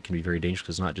severity. It can be very dangerous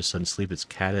because it's not just sudden sleep; it's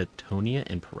catatonia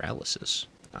and paralysis.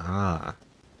 Ah.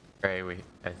 Ray,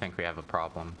 I think we have a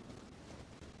problem.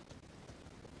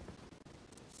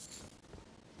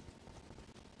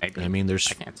 Maybe. I mean, I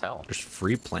can't tell. There's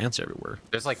free plants everywhere.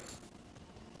 There's like,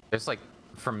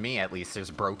 for me at least, there's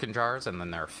broken jars and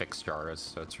then there are fixed jars,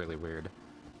 so it's really weird.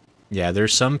 Yeah,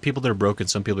 there's some people that are broken,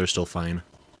 some people that are still fine.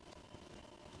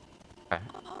 Okay.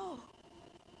 Oh,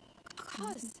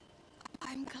 cuz,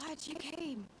 I'm glad you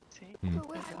came. See? But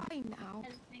we're fine now.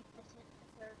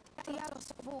 The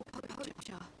adults have all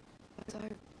poacher, so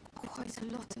quite a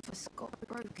lot of us got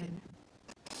broken.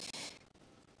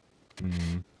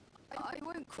 I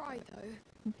won't cry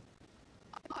though.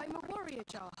 I'm a warrior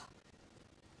jar.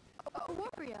 A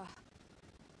warrior.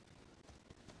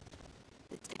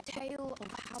 The tale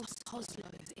of House Oslo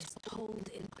is told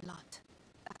in blood.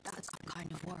 That's the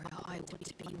kind of warrior I want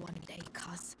to be one day,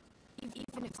 cuz.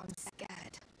 Even if I'm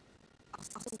scared, I'll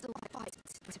still fight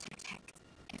to protect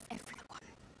everyone.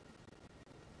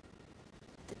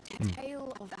 The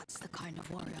tale of that's the kind of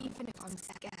warrior. Even if I'm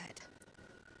scared.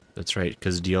 That's right,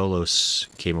 because Diolos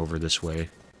came over this way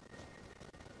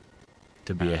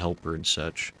to be a helper and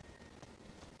such.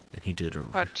 And he did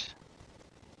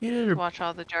Watch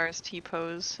all the jars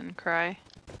T-pose and cry.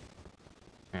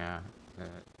 Yeah.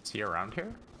 Is he around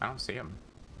here? I don't see him.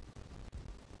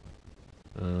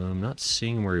 I'm not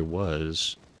seeing where he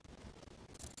was.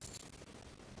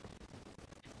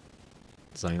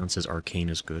 Zion says Arcane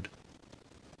is good.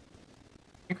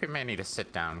 I think we may need to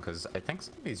sit down because I think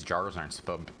some of these jars aren't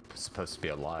supposed to be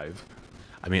alive.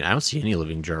 I mean, I don't see any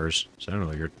living jars, so I don't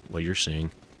know what you're seeing.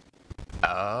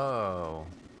 Oh,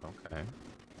 okay.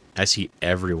 I see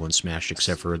everyone smashed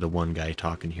except for the one guy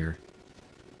talking here.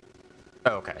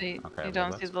 Oh, okay. You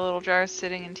don't see the little jars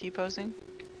sitting and T-posing?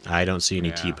 I don't see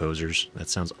any T-posers. That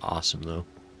sounds awesome, though.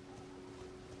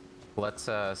 Let's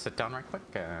sit down right quick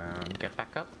and get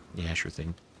back up. Yeah, sure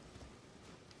thing.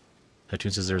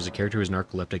 Hatun says there's a character who's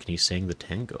narcoleptic and he sang the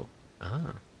tango.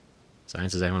 Ah.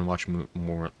 Science says I haven't watched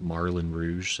more Marlin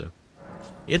Rouge, so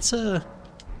it's one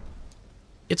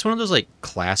of those like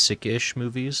classic-ish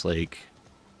movies. Like,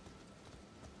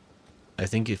 I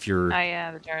think if you're Oh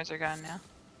yeah, the jars are gone now.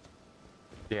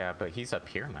 Yeah, but he's up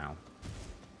here now.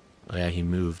 Oh yeah, he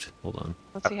moved. Hold on.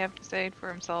 What's he have to say for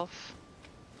himself?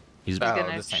 He's He's Oh,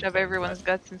 gonna the same shove thing, everyone's but-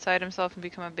 guts inside himself and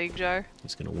become a big jar.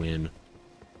 he's gonna win.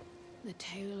 The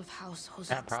tale of House Husband's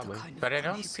Yeah, the probably. kind of But I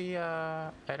don't punishment- see.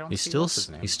 I don't He's see still what's his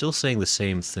name. he's still saying the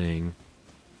same thing.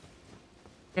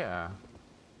 Yeah.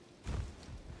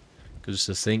 Because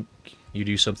to think you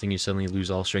do something, you suddenly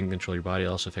lose all strength and control of your body. It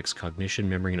also affects cognition,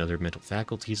 memory, and other mental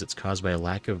faculties. It's caused by a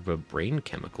lack of a brain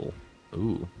chemical.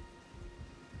 Ooh.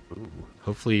 Ooh.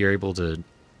 Hopefully you're able to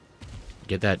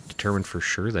get that determined for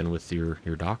sure then with your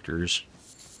doctors.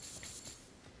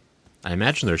 I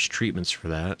imagine there's treatments for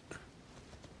that.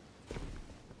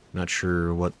 Not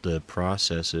sure what the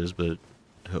process is, but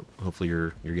hopefully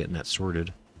you're getting that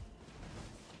sorted.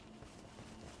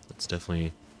 That's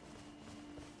definitely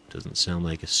doesn't sound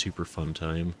like a super fun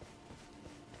time,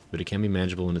 but it can be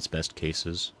manageable in its best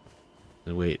cases.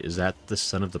 And wait, is that the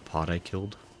son of the pot I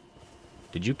killed?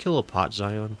 Did you kill a pot,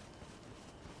 Zion?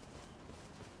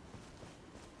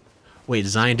 Wait,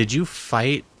 Zion, did you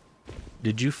fight?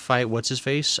 Did you fight what's his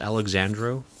face?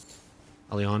 Alejandro?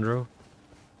 Alejandro.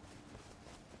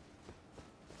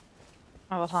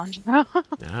 I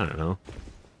don't know.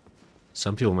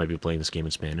 Some people might be playing this game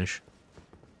in Spanish.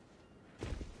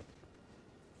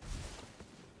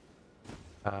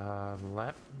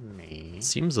 Let me. It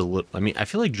seems a little. I mean, I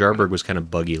feel like Jarberg was kind of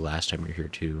buggy last time we were here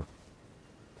too.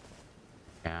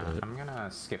 Yeah, I'm gonna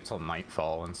skip till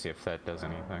nightfall and see if that does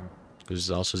anything. Because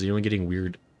also, is anyone getting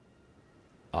weird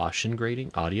Ocean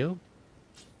grading audio?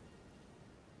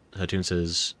 Hatun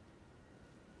says,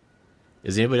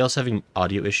 is anybody else having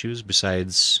audio issues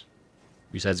besides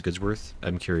Goodsworth?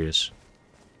 I'm curious.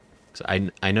 'Cause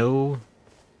I know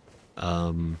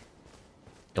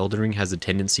Elden Ring has a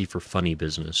tendency for funny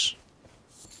business.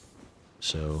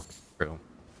 So True.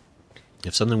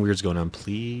 if something weird's going on,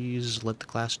 please let the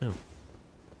class know.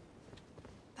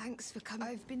 Thanks for coming.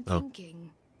 I've been Oh.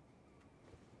 thinking.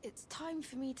 It's time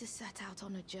for me to set out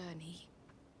on a journey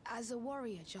as a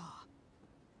warrior jar.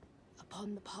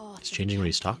 Upon the path. He's of changing what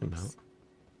he's talking champions. about.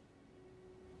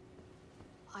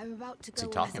 I'm about to What's he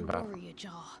go talking as a about? warrior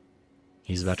jar.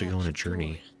 He's about to go on a Search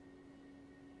journey.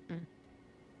 glory.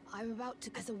 I'm about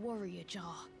to as a warrior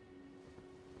jar.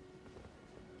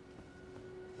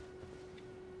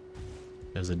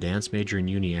 As a dance major in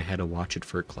uni, I had to watch it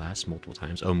for a class multiple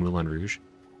times. Oh, Moulin Rouge.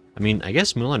 I mean, I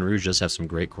guess Moulin Rouge does have some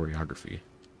great choreography.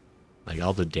 Like,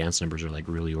 all the dance numbers are, like,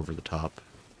 really over the top.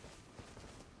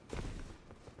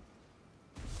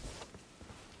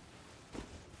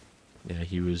 Yeah,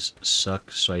 he was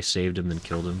suck, so I saved him, then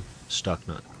killed him. Stuck,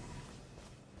 not...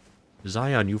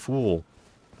 Zion, you fool!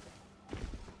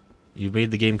 You've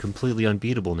made the game completely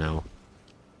unbeatable now.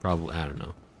 Probably, I don't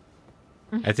know.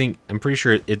 I'm pretty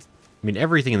sure it... I mean,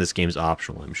 everything in this game is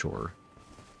optional, I'm sure.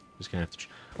 Just gonna have to...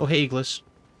 Oh, hey, Iglis.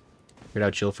 Figured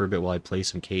out chill for a bit while I play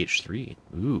some KH3.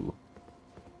 Ooh.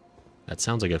 That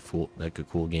sounds like a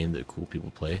cool game that cool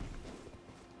people play.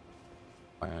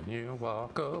 When you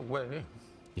walk away.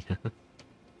 Yeah.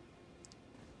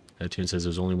 That tune says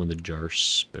there's only when the jar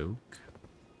spoke.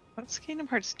 That's Kingdom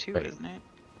Hearts 2, Wait. isn't it?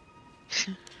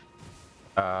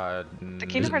 The The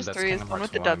Kingdom Hearts 3 is the one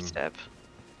with the dubstep.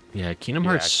 Yeah, Kingdom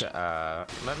Hearts...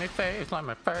 Let me face,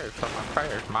 my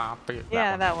feet.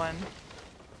 Yeah, that one.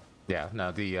 Yeah,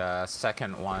 no, the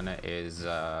second one is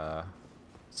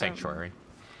Sanctuary.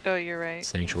 Oh, you're right.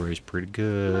 Sanctuary's pretty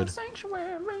good.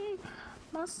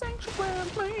 My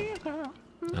sanctuary.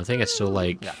 I think I still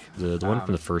like... Yeah. The one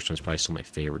from the first one's probably still my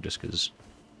favorite, just because...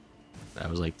 That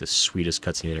was like the sweetest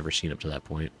cutscene I'd ever seen up to that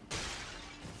point.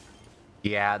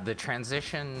 Yeah, the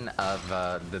transition of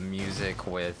the music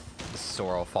with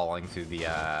Sorrel falling through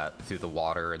the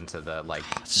water into the like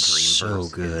So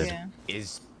dreamverse good. Yeah.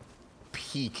 is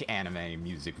peak anime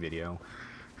music video.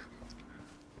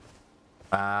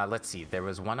 Let's see. There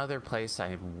was one other place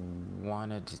I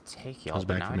wanted to take y'all. Comes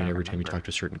back to me every time you talk to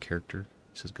a certain character,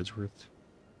 says Goodsworth.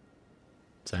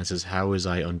 Zion says, how is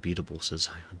I unbeatable, says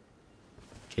Zion.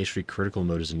 Case-free critical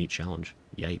mode is a neat challenge.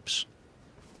 Yipes.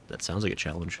 That sounds like a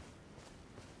challenge.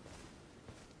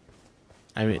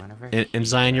 I mean, and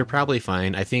Zion, you're probably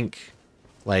fine. I think,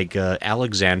 like,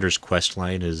 Alexander's quest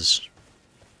line is...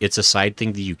 It's a side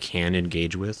thing that you can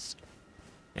engage with.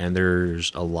 And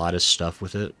there's a lot of stuff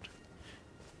with it.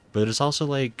 But it's also,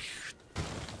 like...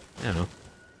 I don't know.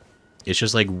 It's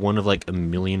just, like, one of, like, a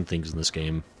million things in this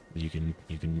game that you can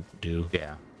do.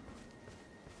 Yeah.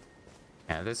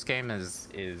 Yeah, this game is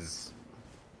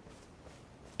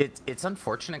it's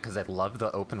unfortunate because I love the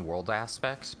open world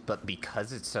aspect, but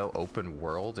because it's so open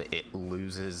world, it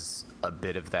loses a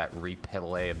bit of that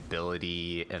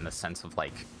replayability in the sense of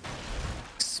like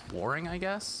exploring, I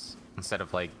guess, instead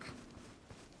of like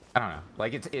I don't know.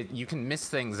 Like you can miss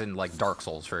things in like Dark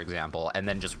Souls, for example, and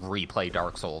then just replay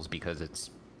Dark Souls because it's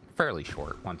fairly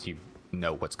short once you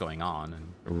know what's going on.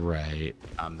 And Right.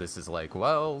 this is like,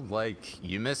 well, like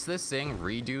you missed this thing,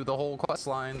 redo the whole quest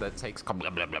line that takes blah,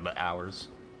 blah, blah, blah, hours.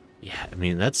 Yeah, I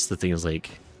mean, that's the thing is,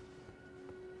 like,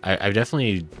 I've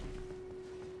definitely,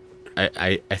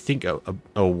 I think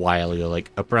a while ago,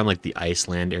 like, up around, like, the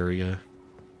Iceland area,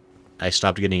 I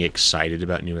stopped getting excited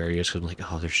about new areas because I'm like,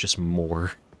 oh, there's just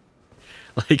more.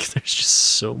 Like, there's just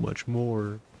so much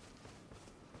more.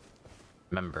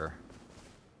 Remember.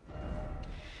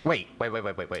 Wait.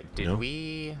 Did No?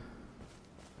 we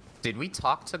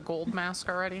talk to Gold Mask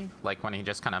already? Like when he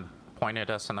just kind of pointed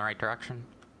us in the right direction?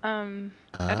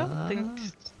 I don't think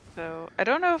so. I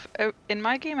don't know if in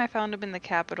my game I found him in the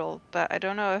capital, but I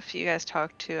don't know if you guys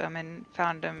talked to him and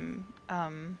found him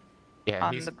Yeah,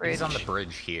 on the bridge. he's on the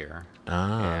bridge here.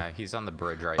 Ah. Yeah, he's on the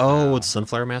bridge right now. Oh, it's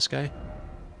Sunflower Mask guy?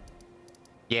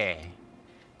 Yeah.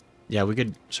 Yeah, we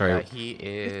could, sorry, He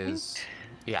is.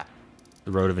 Yeah.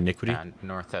 the Road of Iniquity?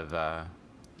 North of.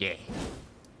 Yeah.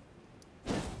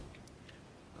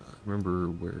 Remember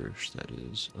where that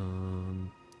is.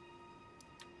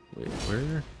 Wait,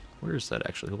 where is that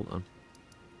actually? Hold on.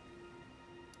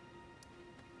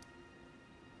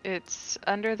 It's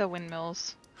under the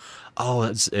windmills.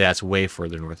 Oh, that's way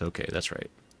further north. Okay, that's right.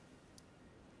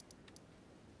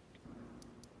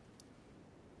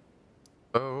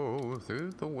 Oh,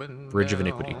 through the wind. Bridge of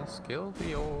Iniquity. Kill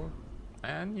the ore,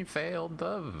 and you failed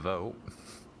the vote.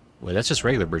 Wait, that's just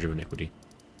regular Bridge of Iniquity.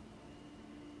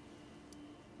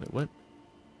 Wait, what?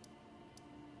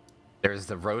 There's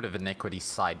the Road of Iniquity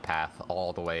side path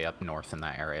all the way up north in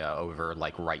that area, over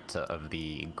like right of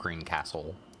the Green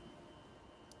Castle.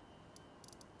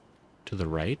 To the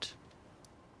right?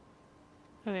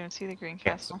 I don't even see the green Yes.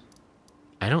 castle.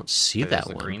 I don't see There's that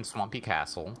the one. Green Swampy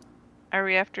Castle. Are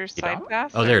we after side don't?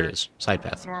 path? Oh, there or it is. Side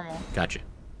path. Normal. Gotcha.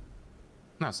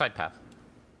 No, side path.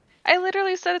 I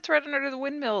literally said it's right under the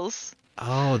windmills.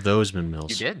 Oh, those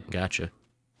windmills. You did. Gotcha.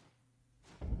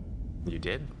 You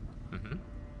did. Mm-hmm.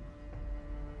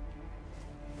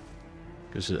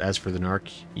 Because as for the narc,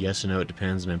 yes and no, it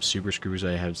depends. I'm super screws.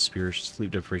 I have severe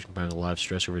sleep deprivation combined with a lot of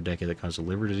stress over a decade that caused a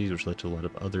liver disease, which led to a lot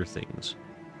of other things.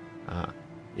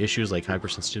 Issues like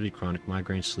hypersensitivity, chronic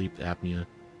migraine, sleep apnea,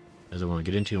 as I want to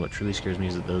get into. And what truly scares me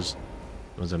is that those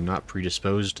ones I'm not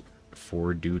predisposed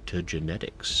for due to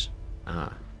genetics.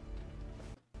 I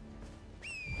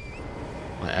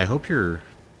hope you're.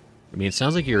 I mean, it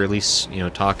sounds like you're at least,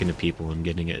 talking to people and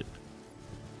getting it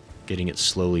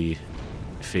slowly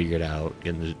figured out,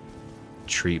 getting the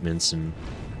treatments and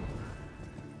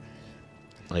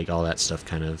like all that stuff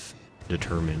kind of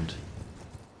determined,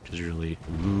 which is really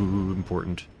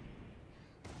important.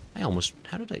 How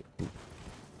did I?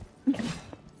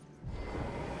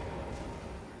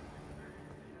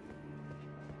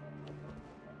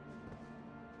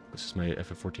 This is my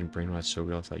FF14 brainwash, so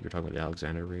we all thought you were talking about the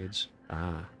Alexander raids.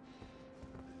 Ah.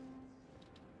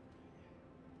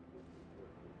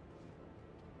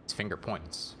 It's finger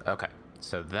points. Okay.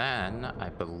 So then I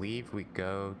believe we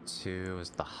go to is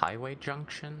the highway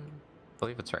junction? I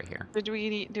believe it's right here. Do we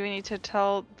need to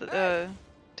tell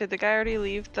did the guy already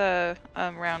leave the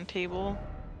round table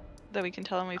that we can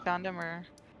tell him we found him,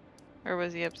 or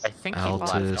was he upset? I think he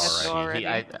Altus. left already.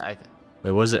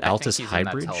 Wait, was it I think Altus he's High in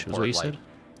that Bridge? Was teleport, what you like- said?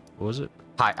 What was it?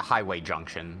 Highway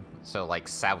junction. So like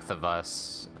south of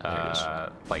us, There it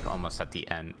is. like almost at the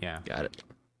end. Yeah. Got it.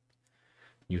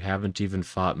 You haven't even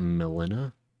fought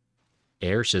Melina?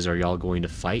 Air says, are y'all going to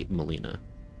fight Melina?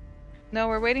 No,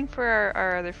 we're waiting for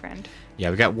our other friend.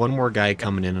 Yeah, we got one more guy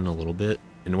coming in a little bit,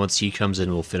 and once he comes in,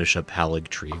 we'll finish up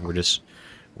Haligtree.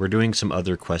 We're doing some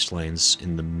other quest lines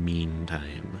in the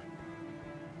meantime.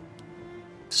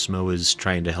 Smo is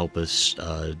trying to help us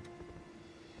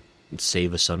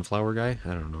save a sunflower guy. I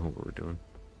don't know what we're doing.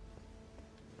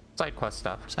 Side quest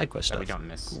stuff. Side quest That stuff. we don't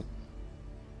miss. Cool.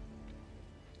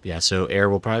 Yeah, so Air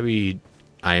will probably,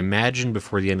 I imagine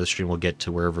before the end of the stream, we'll get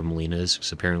to wherever Melina is,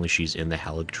 because apparently she's in the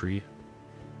Haligtree,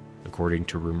 according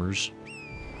to rumors.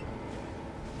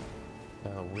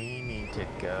 So we need to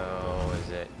go.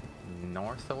 Is it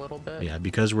north a little bit? Yeah,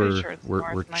 because Pretty sure it's we're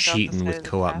north, and I got cheating the with side of the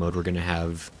co-op map. mode. We're gonna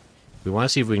have. We want to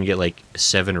see if we can get like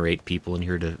 7 or 8 people in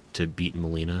here to beat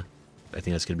Melina. I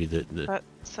think that's gonna be the. That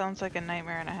sounds like a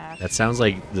nightmare and a half. That sounds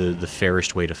like the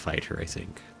fairest way to fight her. I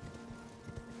think.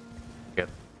 Good.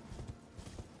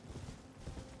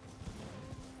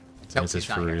 Since it's he's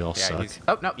not for here. real Yeah, suck.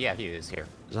 Oh no, yeah, he is here.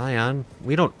 Zion,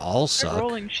 we don't all They're suck.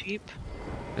 rolling sheep.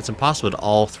 It's impossible that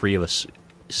all 3 of us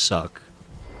suck.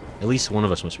 At least one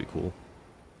of us must be cool.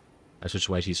 I switched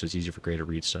to YT so it's easier for Gray to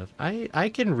read stuff.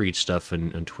 I can read stuff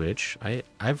on Twitch.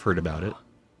 I've heard about it.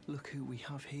 Look who we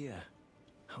have here.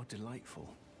 How delightful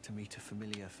to meet a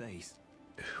familiar face.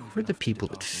 Who are the people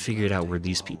that figured out where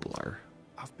these people are?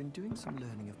 I've been doing some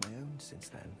learning of my own since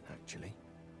then, actually,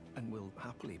 and will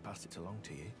happily pass it along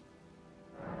to you.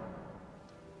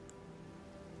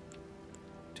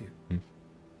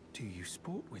 Do you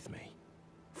sport with me?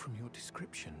 From your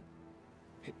description,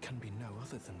 it can be no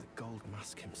other than the Gold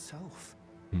Mask himself.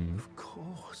 Of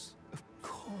course,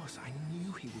 I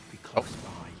knew he would be close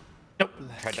by. Nope.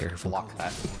 Bless Tried to Careful. block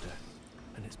that. the Order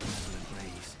and its benevolent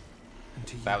rays. And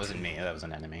to you, That wasn't Kate, me. That was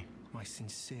an enemy. my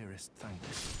sincerest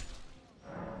thanks.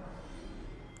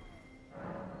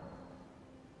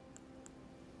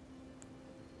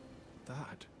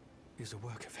 That is a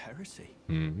work of heresy.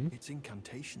 Its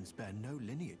incantations bear no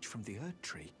lineage from the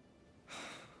Haligtree.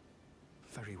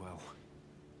 Very well.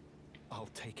 I'll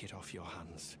take it off your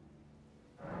hands.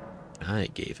 I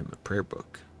gave him a prayer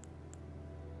book.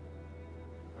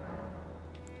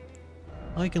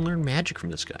 Oh, I can learn magic from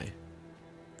this guy.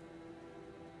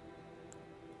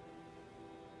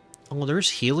 Oh, there's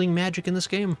healing magic in this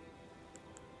game?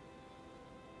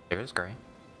 There's Gray.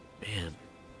 Man,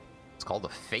 It's called a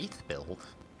faith build.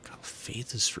 God,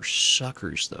 faith is for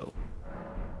suckers, though.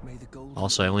 May the gold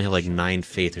Also, I only have like 9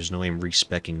 faith. There's no way I'm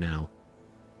respecking now.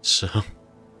 So...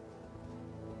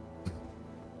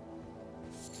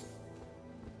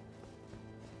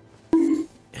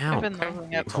 Ow. I've been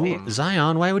leveling up Who, faith.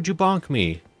 Zion, why would you bonk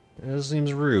me? That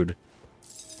seems rude.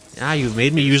 Ah, you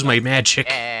made me use my magic.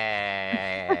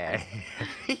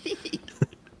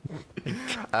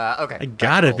 Okay. I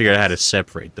gotta figure out how to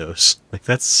separate those. Like,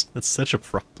 that's such a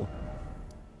problem.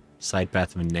 Side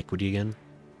path of iniquity again.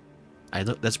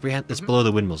 That's below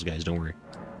the windmills, guys. Don't worry.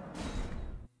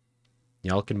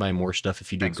 Y'all can buy more stuff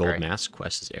if you do Thanks, gold Gray. mask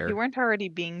quests as If air. you weren't already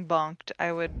being bonked,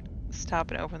 I would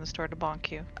stop and open the store to bonk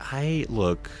you.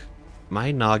 Look,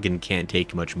 my noggin can't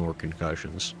take much more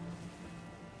concussions.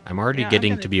 I'm already Yeah, I'm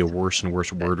getting gonna to be a do worse and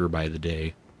worse worder by the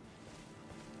day.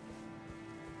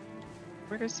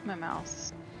 Where's my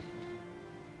mouse?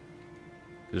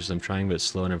 Because I'm trying, but it's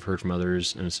slow, and I've heard from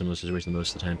others in a similar situation.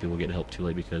 Most of the time, people get help too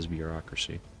late because of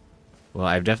bureaucracy. Well,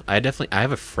 I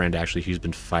have a friend actually who's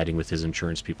been fighting with his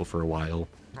insurance people for a while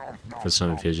for some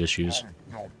of his issues.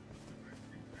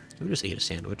 Who just ate a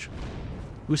sandwich?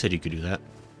 Who said you could do that?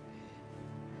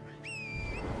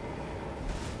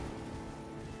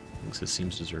 Thinks this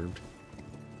seems deserved.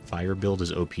 Fire build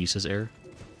is OP, says Air.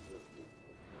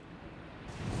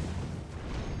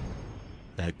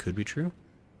 That could be true.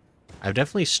 I've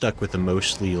definitely stuck with the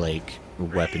mostly, like,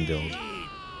 weapon build.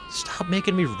 Stop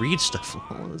making me read stuff.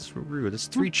 Oh, that's rude. That's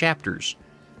 3 chapters.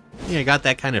 Yeah, I got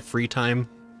that kind of free time.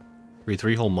 Read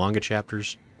 3 whole manga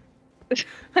chapters.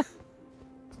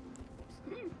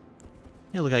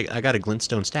 Yeah, look, I got a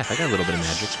glintstone staff. I got a little bit of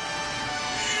magic.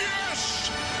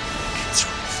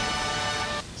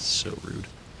 So rude.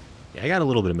 Yeah, I got a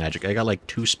little bit of magic. I got like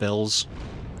 2 spells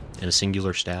and a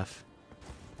singular staff.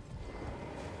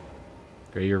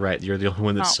 Gray, you're right. You're the only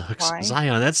one that sucks. Why?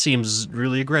 Zion, that seems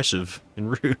really aggressive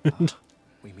and rude.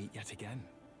 We meet yet again.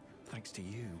 Thanks to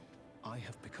you, I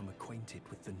have become acquainted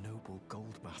with the noble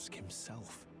Gold Mask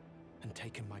himself, and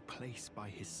taken my place by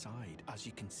his side, as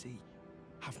you can see.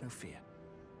 Have no fear.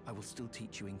 I will still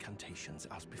teach you incantations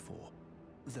as before,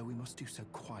 though we must do so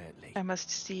quietly. I must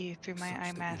see through my Such eye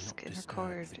that we mask not and disturb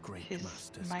record the great his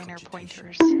master's minor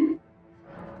cogitation. pointers.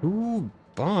 Ooh,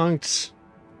 bonked.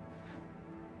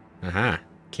 Aha.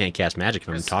 Can't cast magic if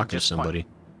I'm Just- talking to just somebody.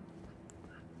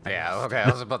 Yeah, okay, I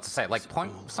was about to say, like,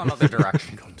 point some other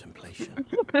direction. Contemplation.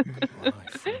 While I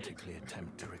frantically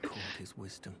attempt to record his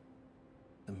wisdom,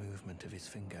 the movement of his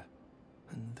finger,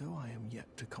 and though I am yet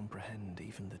to comprehend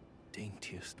even the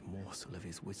daintiest morsel of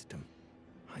his wisdom,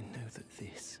 I know that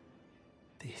this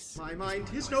My mind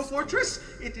is no fortress.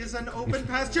 It is an open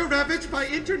pasture ravaged by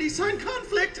internecine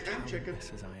conflict and chicken.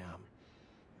 Countless as I am,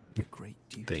 the great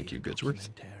duty Thank you, of a Goodsworth.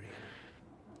 documentarian.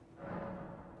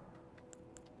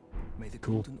 May the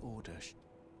Cool. golden order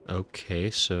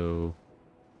Okay, so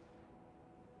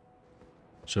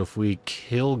if we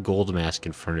kill Gold Mask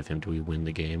in front of him, do we win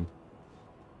the game?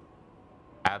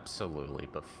 Absolutely,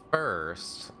 but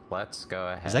first, let's go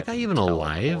ahead. that guy and even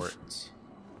alive? teleport.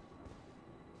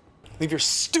 Leave your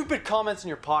stupid comments in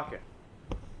your pocket.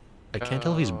 I can't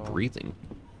tell if he's Oh. breathing.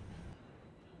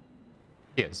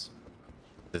 He is.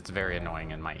 It's very annoying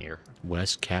in my ear.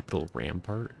 West Capital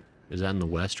Rampart? Is that in the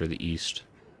west or the east?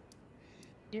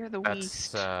 You're the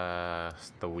That's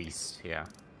West. the West, yeah.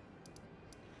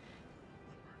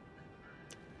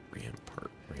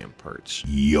 Ramparts.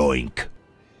 Yoink.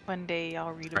 One day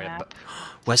I'll read a Right map.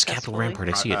 West Capitol successfully. Rampart,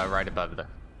 I see it. Right above the.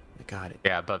 I got it.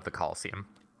 Yeah, above the Coliseum.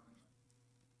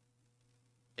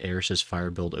 Air says fire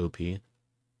build OP.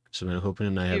 So I'm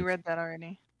hoping I have... You read that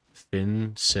already.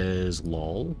 Finn says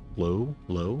lol, low,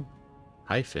 low.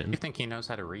 Hi, Finn. You think he knows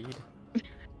how to read?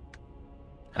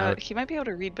 He might be able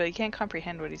to read, but he can't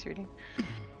comprehend what he's reading.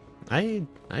 I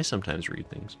sometimes read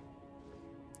things.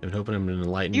 I'm hoping I'm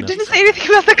enlightened You enough. didn't say anything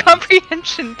about the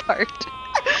comprehension part.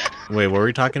 Wait, what were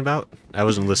we talking about? I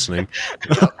wasn't listening.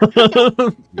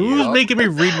 Who's making me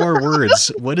read more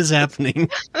words? What is happening?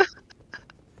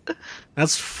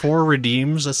 That's 4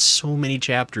 redeems. That's so many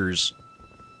chapters.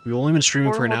 We've only been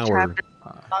streaming for an hour.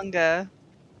 Manga.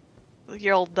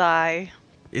 You'll die.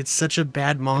 It's such a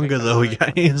bad manga, though,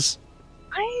 guys.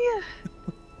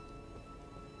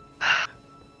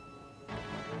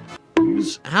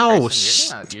 Ow!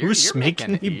 Who's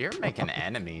making me? You're making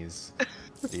enemies.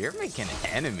 You're making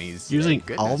enemies. Using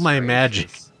all my magic.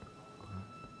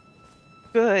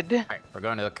 Good. All right, we're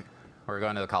going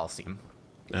to the Coliseum.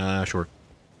 Sure.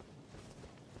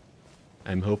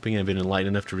 I'm hoping I've been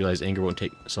enlightened enough to realize anger won't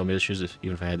solve my issues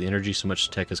even if I had the energy. So much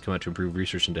tech has come out to improve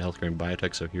research into healthcare and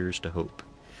biotech, so here's to hope.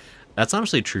 That's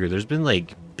honestly true. There's been,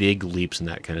 like, big leaps in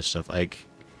that kind of stuff. Like,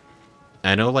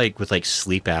 I know, like, with, like,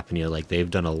 sleep apnea, like, they've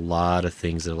done a lot of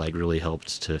things that, like, really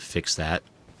helped to fix that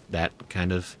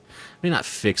kind of... I mean, not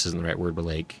fix isn't the right word, but,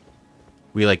 like,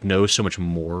 we, like, know so much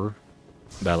more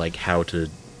about, like, how to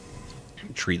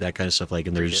treat that kind of stuff. Like,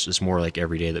 and there's just more, like,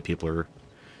 every day that people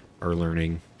are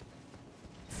learning.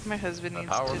 My husband needs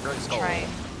to try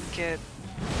and get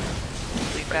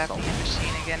sleep apnea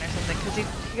machine again or something, because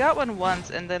he got one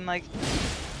once and then like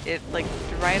it like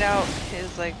dried out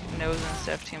his like nose and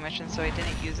stuff too much, and so I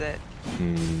didn't use it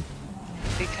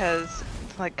because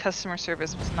like customer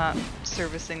service was not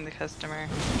servicing the customer.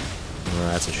 Oh,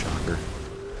 that's a shocker.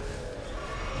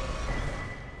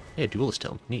 Hey, a duelist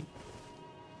helm. Neat.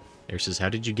 There says, how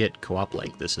did you get co-op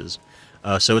like this is?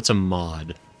 So it's a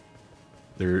mod.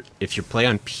 If you play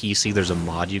on PC, there's a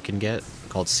mod you can get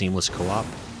called Seamless Co-op.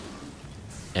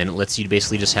 And it lets you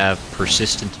basically just have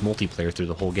persistent multiplayer through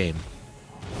the whole game.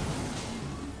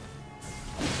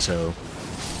 So,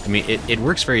 I mean, it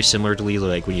works very similarly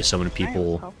like when you summon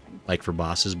people like for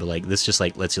bosses, but like this just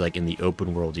like lets you like in the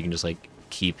open world, you can just like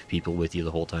keep people with you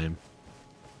the whole time.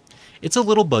 It's a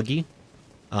little buggy.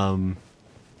 A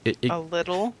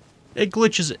little? It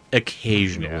glitches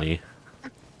occasionally. Yeah.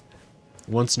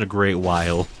 Once in a great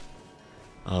while.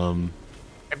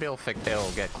 Maybe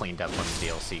they'll get cleaned up when the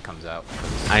DLC comes out.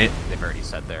 They've already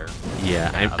said they're...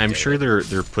 Yeah, I'm sure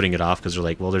they're putting it off because they're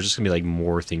like, well, there's just gonna be like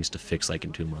more things to fix like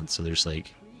in 2 months. So there's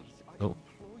like, oh.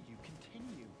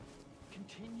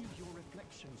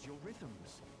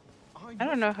 I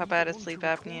don't know how bad his sleep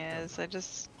apnea is.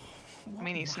 I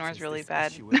mean, he snores really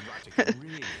bad.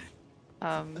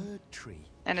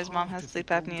 And his mom has sleep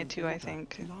apnea too, I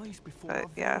think. But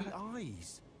yeah.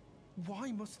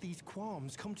 Why must these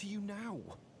qualms come to you now?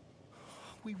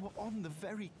 We were on the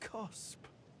very cusp.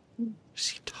 What's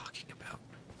he talking about?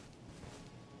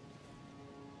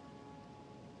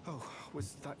 Oh,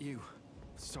 was that you?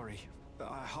 Sorry,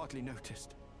 I hardly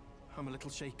noticed. I'm a little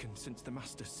shaken since the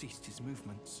Master ceased his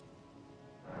movements.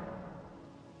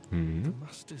 The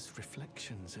Master's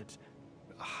reflections had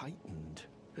heightened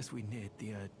as we neared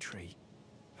the Haligtree.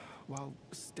 While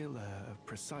still a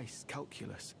precise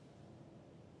calculus,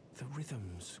 the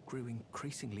rhythms grew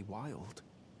increasingly wild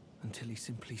until he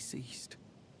simply ceased.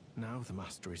 Now the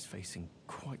Master is facing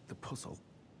quite the puzzle.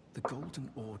 The Golden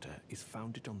Order is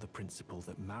founded on the principle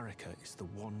that Marika is the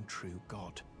one true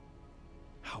god.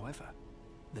 However,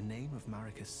 the name of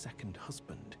Marika's second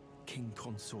husband, King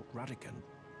Consort Radigan,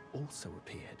 also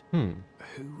appeared.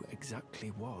 Who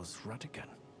exactly was Radigan?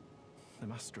 The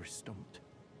Master is stumped.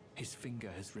 His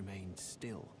finger has remained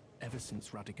still ever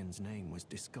since Radigan's name was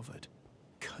discovered.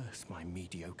 Curse my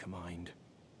mediocre mind.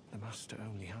 The Master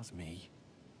only has me.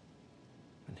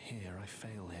 And here I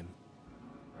fail him.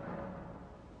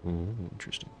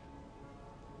 Interesting.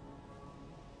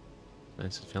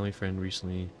 That's a family friend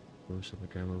recently. Most of the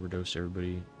grandma overdosed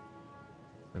everybody.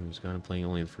 I was gone and playing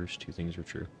only the first 2 things are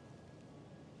true.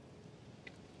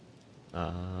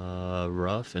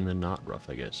 Rough and then not rough,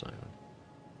 I guess.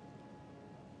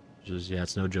 Just, yeah,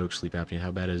 it's no joke, sleep apnea.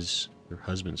 How bad is your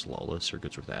husband's, Lala? Sir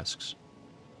Goodsworth asks.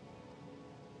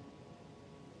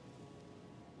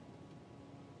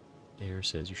 Air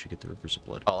says you should get the rivers of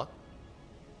blood. Lala?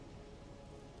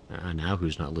 Now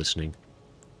who's not listening?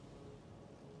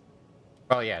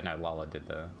 Oh yeah, no, Lala did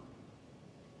the...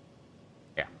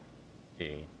 Yeah.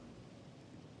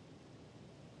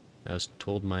 I was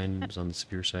told mine was on the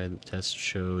severe side. The test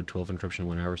showed 12 interruption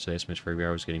 1 hour, so I estimate for every hour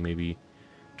I was getting maybe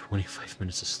 25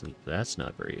 minutes of sleep. That's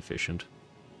not very efficient.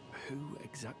 Who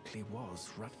exactly was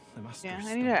the master? Yeah,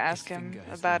 I need to ask him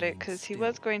about it because he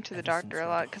was going to the doctor a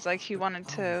lot because like he wanted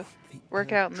to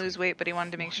work out and lose weight, but he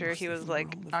wanted to make sure he was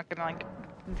like not gonna like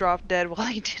drop dead while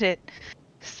he did it.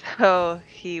 So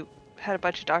he had a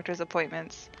bunch of doctor's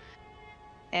appointments,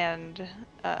 and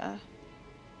I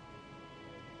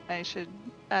should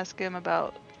ask him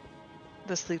about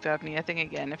the sleep apnea thing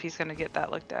again if he's gonna get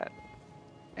that looked at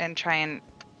and try and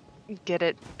get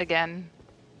it again.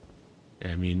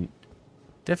 I mean,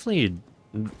 definitely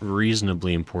a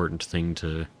reasonably important thing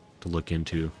to look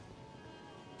into.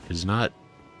 Because not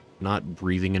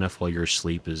breathing enough while you're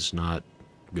asleep is not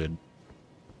good.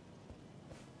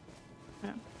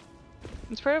 Yeah.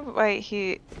 It's part of why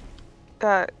he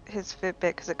got his Fitbit,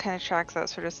 because it kind of tracks that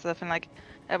sort of stuff. And like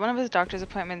at one of his doctor's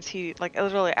appointments, he like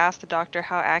literally asked the doctor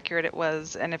how accurate it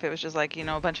was and if it was just like, you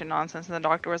know, a bunch of nonsense. And the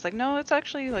doctor was like, no, it's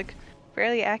actually like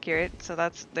fairly accurate. So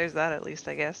there's that at least,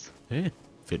 I guess. Hey,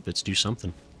 Fitbits do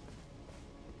something.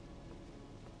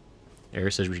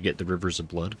 Eric says we should get the rivers of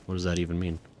blood. What does that even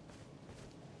mean?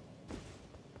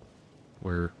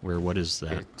 What is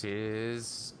that? It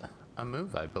is a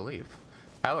move, I believe.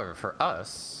 However, for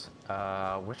us,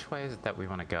 which way is it that we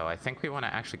want to go? I think we want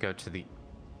to actually go to the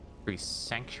Tree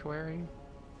Sanctuary.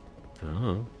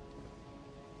 Oh.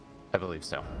 I believe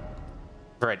so.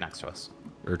 Right next to us.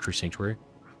 Tree Sanctuary?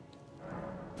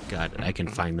 God, I can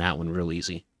find that one real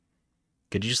easy.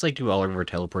 Could you just like do all of our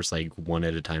teleports like one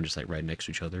at a time, just like right next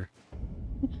to each other?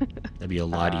 That'd be a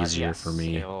lot easier yes, for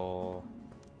me.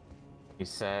 You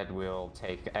said we'll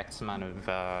take X amount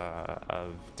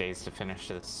of days to finish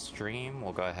this stream.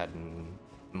 We'll go ahead and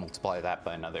multiply that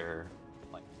by another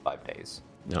like 5 days.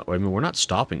 No, I mean we're not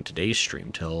stopping today's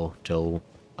stream till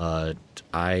I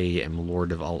am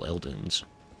Lord of all Eldens.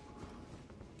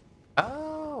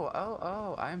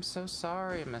 Oh! I'm so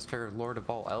sorry, Mr. Lord of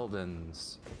all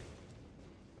Eldens.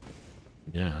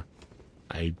 Yeah,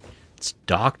 it's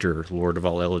Doctor Lord of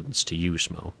all Eldens to you,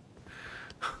 Smo.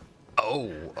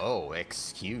 Oh,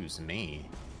 excuse me.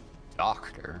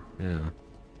 Doctor. Yeah.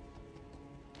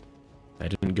 I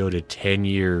didn't go to 10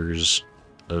 years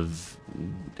of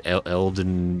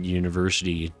Elden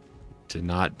University to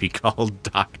not be called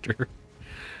Doctor.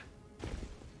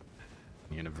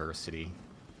 University.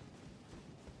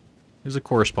 It was a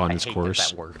correspondence I hate course.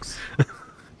 That works.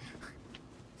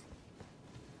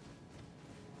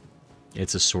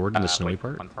 It's a sword in the snowy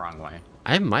part? Went the wrong way.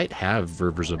 I might have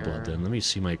Rivers of Blood then. Let me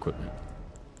see my equipment.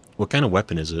 What kind of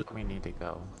weapon is it? We need to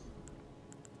go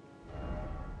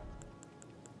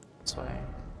this way.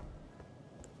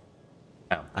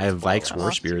 No, I have below Vike's us.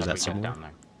 War Spear. Is But that we get somewhere? down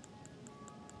there.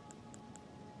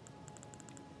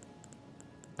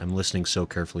 I'm listening so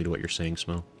carefully to what you're saying,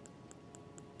 Smo.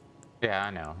 Yeah,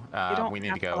 I know. You don't we need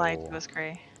have to go lie to us,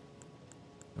 Gray.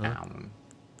 down.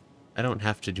 I don't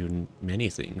have to do many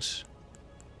things.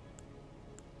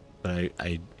 But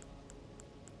I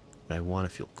want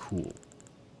to feel cool.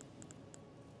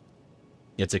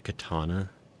 It's a katana.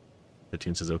 The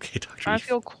tune says, okay, Doctor. I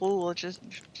feel cool. Just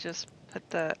put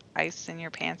the ice in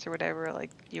your pants or whatever, like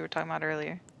you were talking about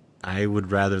earlier. I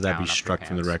would rather that Down be up your struck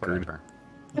from the pants, record.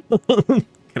 whatever.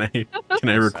 Can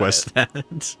I request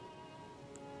that?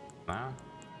 No?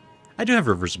 I do have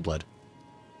Rivers of Blood.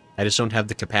 I just don't have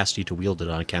the capacity to wield it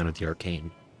on account of the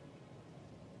arcane.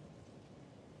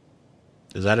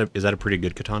 Is that a pretty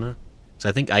good katana? So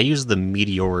I think I use the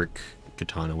meteoric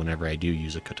katana whenever I do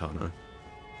use a katana.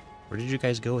 Where did you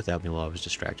guys go without me while I was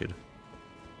distracted?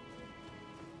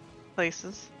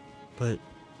 Places. But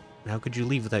how could you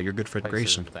leave without your good friend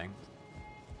Places Grayson? and things.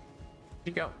 Where'd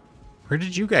you go? Where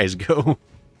did you guys go?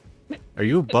 Are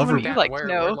you above or What do you like to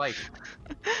know? We're like...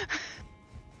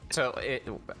 So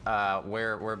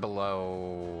we're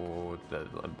below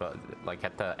like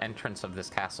at the entrance of this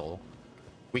castle.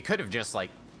 We could have just like.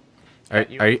 Are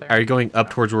you going up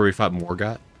towards where we fought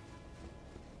Morgoth?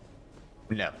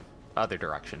 No, other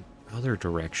direction. Other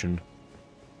direction.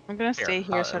 I'm gonna stay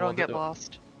here so I we'll don't get do-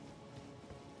 lost.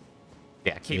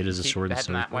 Yeah, keep. It is a keep sword and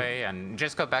heading that sniper. way, and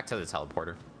just go back to the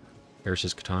teleporter.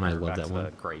 Harris's katana, I Or love back that to one.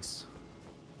 the Grace.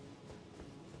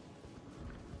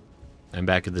 I'm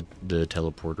back at the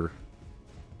teleporter.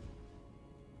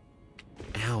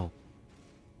 Ow.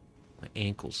 My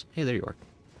ankles. Hey, there you are.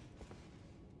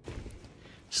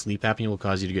 Sleep apnea will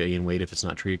cause you to gain weight if it's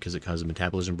not treated because it causes a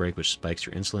metabolism break which spikes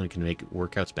your insulin and can make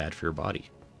workouts bad for your body.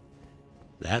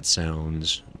 That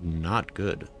sounds not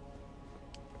good.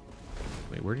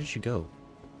 Wait, where did you go?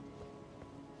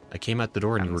 I came out the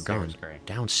door and you were Downstairs, gone. Gray.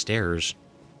 Downstairs?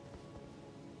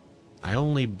 I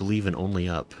only believe in only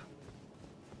up.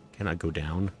 Cannot go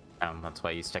down. That's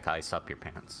why you stick ice up your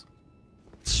pants.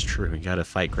 It's true. You gotta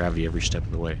fight gravity every step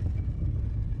of the way.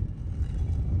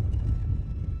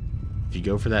 If you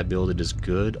go for that build, it is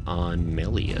good on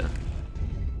Melia.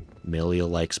 Melia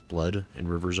likes blood and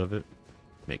rivers of it.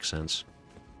 Makes sense.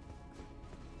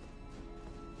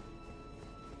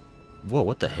 Whoa,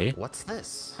 what the hey? What's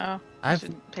this? Oh, I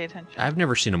should pay attention. I've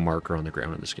never seen a marker on the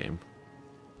ground in this game.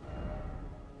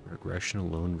 Regression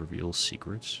alone reveals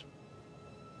secrets.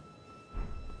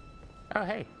 Oh,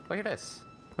 hey, look at this.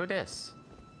 Who dis?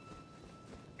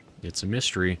 It's a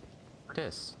mystery. Who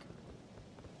dis?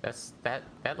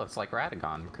 That looks like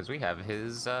Radagon because we have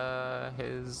his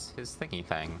thingy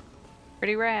thing.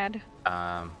 Pretty rad.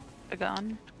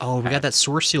 Agon. Oh, we got that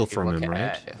source seal from look him, right?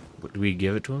 at- Do we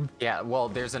give it to him? Yeah, well,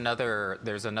 there's another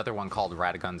one called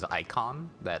Radagon's icon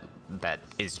that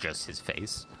is just his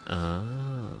face.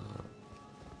 Ah.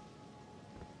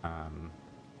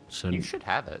 So You should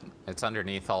have it. It's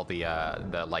underneath all the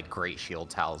like Great Shield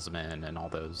Talisman and all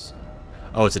those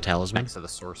oh, it's a talisman. next to the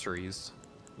sorceries.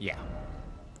 Yeah.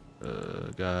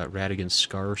 Got Radigan's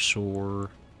Scar Sore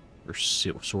or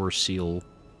Sore Seal.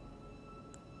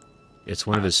 It's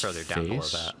one of his further down below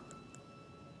face. that.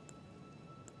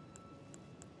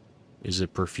 Is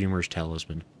it Perfumer's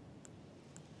Talisman?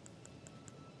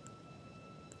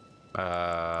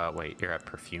 Wait, you're at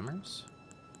Perfumers?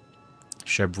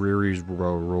 Shabriri's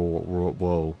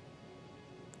whoa.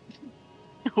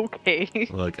 Okay.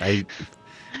 Look,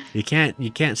 you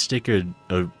can't stick a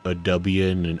W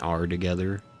and an R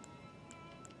together.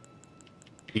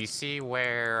 You see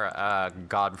where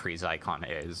Godfrey's icon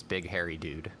is? Big hairy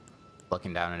dude,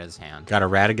 looking down at his hand. Got a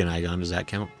Radigan icon. Does that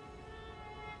count?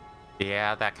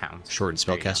 Yeah, that counts. Shorten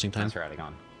There you go. spellcasting time? That's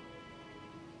Radagon.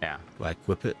 Yeah. Do I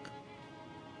equip it?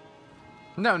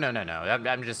 No.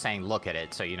 I'm just saying, look at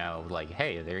it, so you know, like,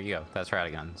 hey, there you go. That's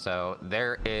Radagon. So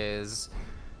there is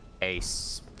a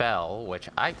spell which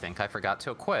I think I forgot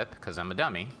to equip because I'm a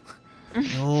dummy.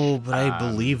 No, but I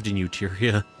believed in you,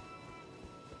 Tyria.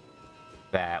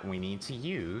 That we need to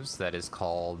use that is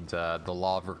called the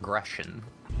Law of Regression,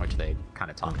 which they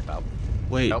kind of talk about.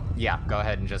 Wait. Oh, yeah, go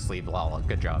ahead and just leave Lala.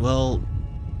 Good job. Well,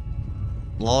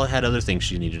 Lala had other things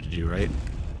she needed to do, right?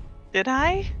 Did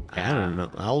I? I don't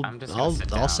know. I'm just gonna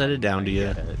sit I'll set it down to you.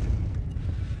 and get it.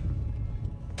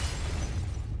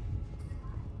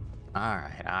 All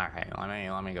right.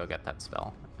 Let me go get that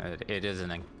spell. It is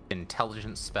an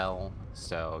intelligence spell,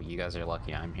 so you guys are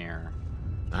lucky I'm here.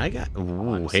 I got.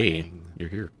 Ooh, I'm hey, saying- you're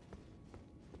here.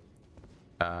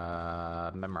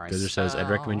 Memorize. It says, I'd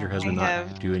recommend your husband I not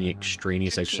have do any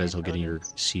extraneous tricky exercise while getting your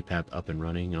intelligence. CPAP up and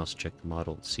running, and also check the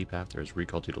model. CPAP, there is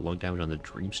recall due to lung damage on the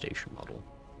Dream Station model.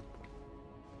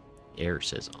 Air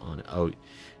says on it. Oh,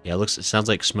 yeah, it sounds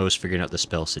like Smo's figuring out the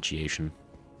spell smo.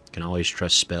 Can always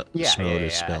trust Smo to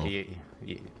spell.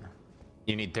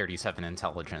 You need 37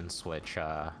 intelligence, which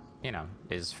you know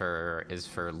is for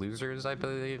losers, I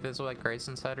believe, is what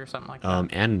Grayson said or something like that.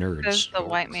 And nerds. Says the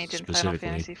white mage in Final specifically.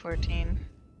 Fantasy 14.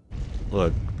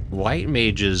 Look, white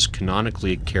mages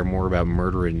canonically care more about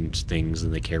murdering things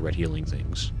than they care about healing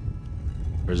things.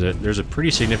 There's a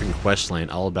pretty significant quest line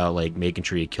all about like making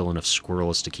sure you kill enough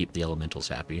squirrels to keep the elementals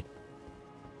happy.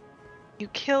 You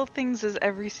kill things as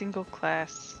every single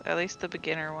class, at least the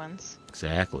beginner ones.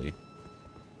 Exactly.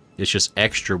 It's just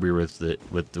extra weird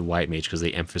with the white mage because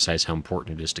they emphasize how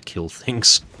important it is to kill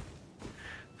things.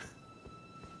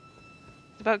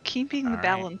 It's about keeping the Alright.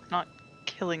 balance, not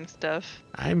killing stuff.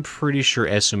 I'm pretty sure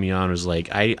Esumian was like,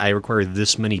 I require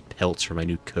this many pelts for my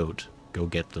new coat. Go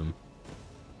get them.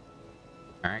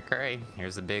 All right, Gray.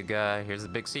 Here's the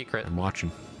big secret. I'm watching.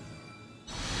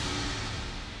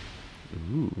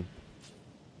 Ooh.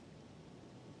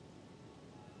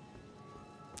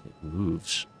 It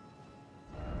moves.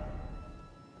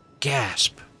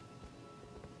 Gasp!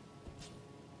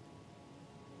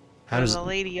 I was a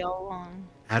lady all along.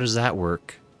 How does that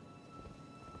work?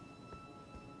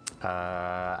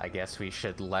 I guess we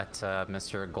should let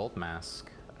Mr. Goldmask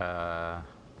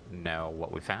know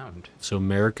what we found. So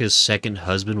America's second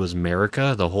husband was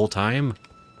America the whole time?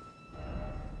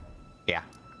 Yeah.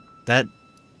 That...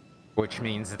 Which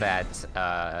means that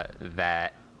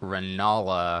that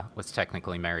Renala was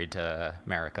technically married to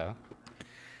America.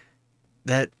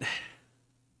 That...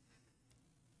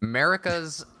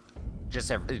 America's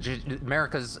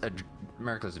America's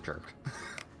a jerk.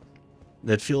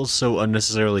 That feels so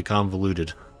unnecessarily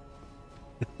convoluted.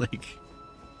 Like...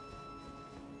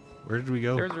 Where did we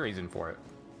go? There's a reason for it.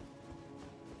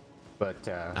 But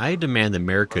I demand that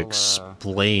America Well,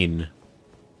 explain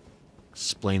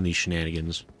these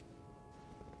shenanigans.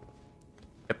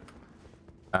 yep.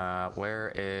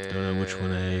 Where is... Don't know which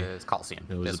one Coliseum.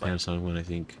 It was This the way. Panasonic one, I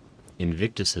think.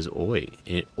 Invictus says oi.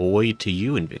 Oi to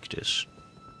you, Invictus.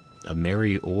 A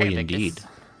merry oi Hey, indeed. Victus.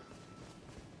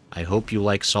 I hope you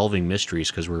like solving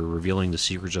mysteries, because we're revealing the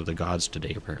secrets of the gods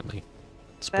today, apparently.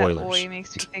 Spoilers. That oi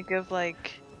makes me think of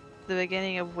like the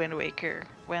beginning of Wind Waker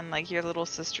when like your little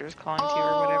sister's calling to you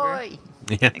or whatever. Oi!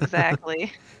 Yeah.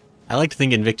 Exactly. I like to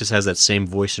think Invictus has that same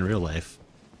voice in real life.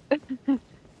 When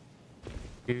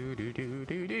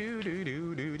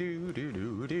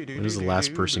When is the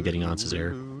last person getting on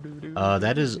Cesare?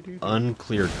 That is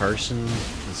unclear. Carson,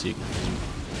 let's see.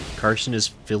 Carson is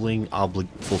fulfilling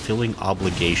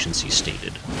obligations, he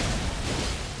stated.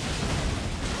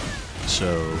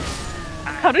 So,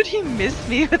 How did he miss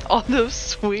me with all those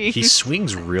swings? he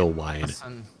swings real wide.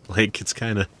 Listen, Like, it's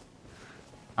kind of...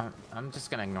 I'm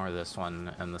just gonna ignore this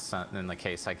one in the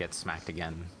case I get smacked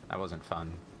again. That wasn't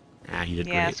fun. Ah, he did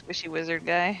Yeah, great. squishy wizard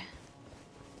guy.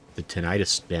 The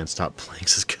tinnitus band stopped playing,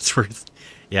 says Gutsworth.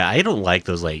 Yeah, I don't like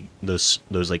those, like, those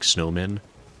like, snowmen.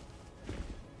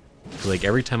 'Cause, like,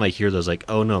 every time I hear those, like,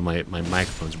 oh no, my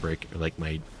microphone's breaking, or, like,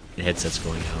 my headset's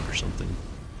going out or something.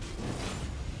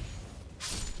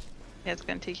 Yeah, it's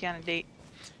gonna take you on a date.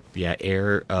 Yeah,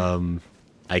 Air,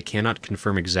 I cannot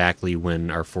confirm exactly when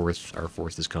our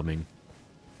fourth is coming.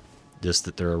 Just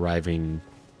that they're arriving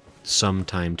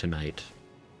sometime tonight.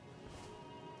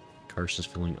 Carson's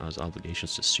filling his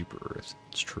obligations to Super Earth.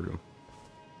 It's true.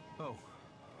 Oh,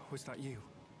 was that you?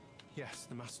 Yes,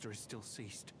 the master is still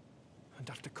ceased. And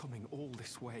after coming all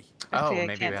this way, Oh, Okay, I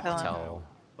maybe we can't have to tell him. tell...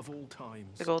 of all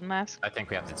times, The golden mask? I think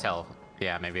we have to tell...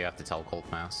 Yeah, maybe we have to tell Cold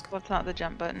Mask. What's not the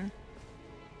jump button?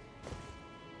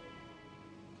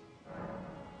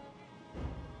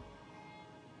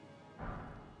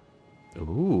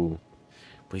 Ooh.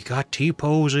 We got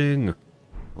T-posing.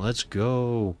 Let's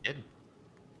go.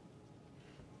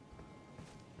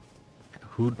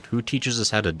 Who teaches us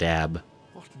how to dab?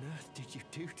 what on earth did you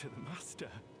do to the master?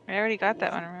 I already got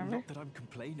that one, remember? Not that I'm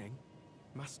complaining.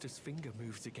 Master's finger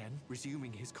moves again,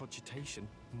 resuming his cogitation.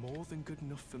 More than good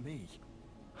enough for me.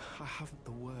 I haven't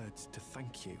the words to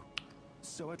thank you.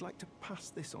 So I'd like to pass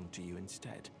this on to you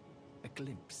instead. A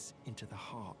glimpse into the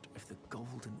heart of the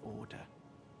Golden Order.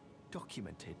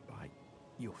 Documented by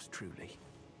yours truly.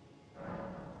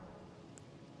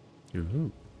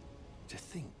 Ooh. To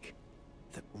think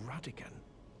that Radigan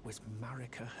was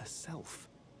Marika herself.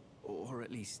 Or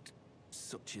at least,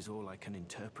 such is all I can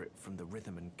interpret from the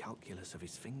rhythm and calculus of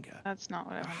his finger. That's not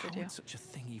what I How wanted to do. would such a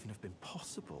thing even have been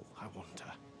possible, I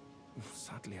wonder?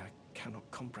 Sadly, I cannot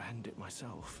comprehend it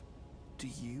myself. Do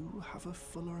you have a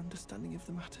fuller understanding of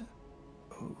the matter?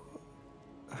 Oh.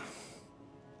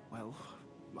 Well,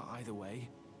 either way,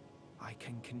 I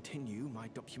can continue my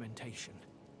documentation.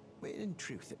 In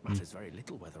truth, it matters very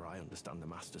little whether I understand the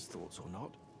Master's thoughts or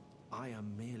not. I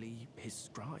am merely his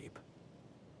scribe.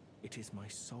 It is my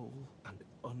sole and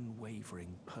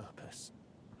unwavering purpose.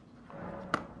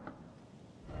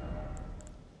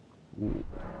 Ooh.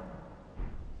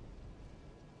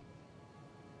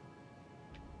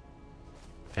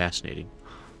 Fascinating.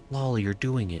 Lala, you're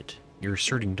doing it. You're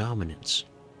asserting dominance.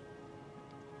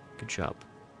 Good job.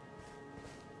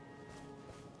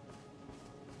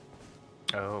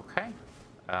 Okay.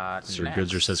 Sir next,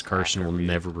 Goodsworth says Carson will after we-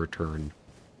 never return.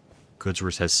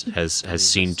 Goodsworth has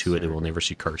seen to it they will never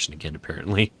see Carson again,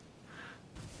 apparently.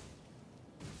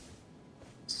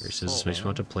 He says this makes me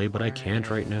want to play, but I can't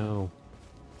right now.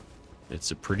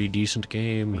 It's a pretty decent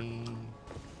game.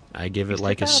 I give it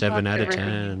like a 7 out of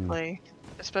 10. Play,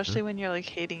 especially when you're like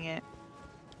hating it.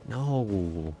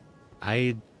 No,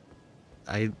 I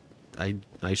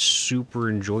super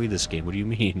enjoy this game. What do you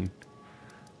mean?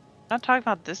 I'm not talking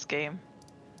about this game.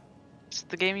 It's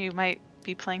the game you might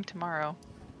be playing tomorrow.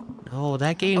 No,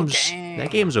 that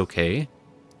game's okay.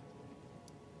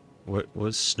 What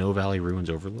was Snow Valley Ruins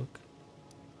Overlook?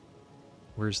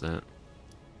 Where's that?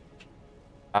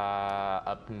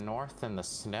 Up north in the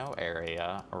snow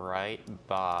area, right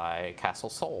by Castle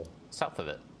Sol, south of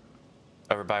it.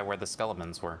 Over by where the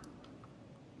skeletons were.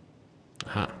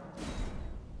 Huh.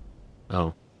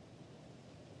 Oh.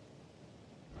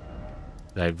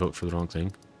 Did I vote for the wrong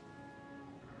thing?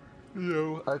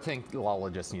 No. I think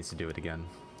Lala just needs to do it again.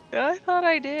 I thought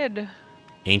I did.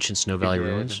 Ancient Snow Valley did.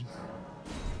 Ruins?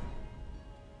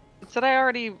 It said I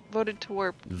already voted to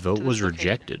warp. The vote to was this location.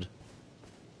 rejected.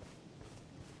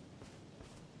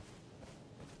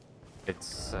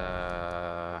 It's,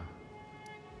 I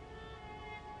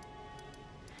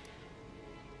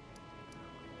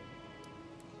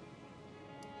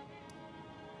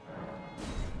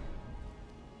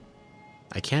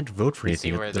can't vote for You see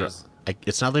anything. where there's-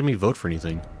 It's not letting me vote for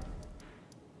anything.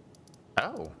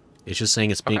 Oh. It's just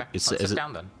saying it's being. Okay, It's let's is sit it,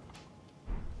 down then.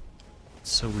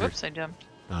 it's so weird. Whoops, I jumped.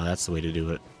 Oh, that's the way to do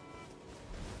it.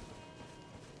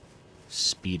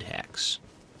 Speed hacks.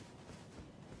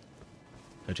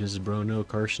 That is, bro. No,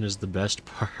 Carson is the best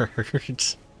part.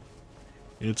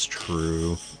 It's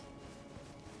true.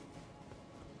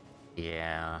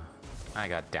 Yeah, I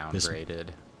got downgraded.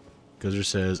 Gozer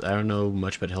says, I don't know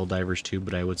much about Helldivers 2,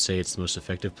 but I would say it's the most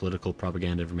effective political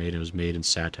propaganda ever made, and it was made in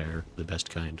satire, the best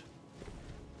kind.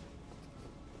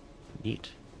 Neat.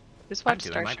 Just I'm watch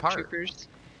doing my Starship part. Troopers.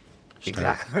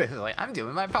 Exactly. Like, I'm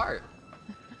doing my part.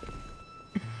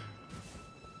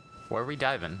 Where are we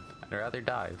diving? I'd rather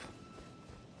dive.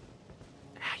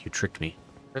 Ah, you tricked me.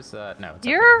 Where's no. It's okay.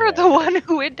 You're Yeah, the one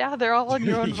who went down there all on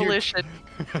your own You're- volition.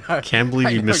 Can't believe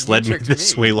I you know, misled me tricked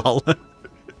this way, Lala.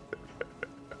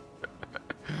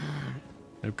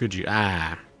 How could you?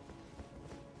 Ah.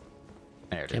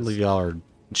 There it Can't is. believe y'all are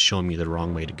showing me the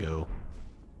wrong way to go.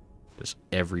 Just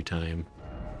every time.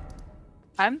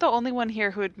 I'm the only one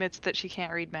here who admits that she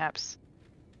can't read maps.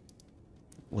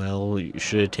 Well, you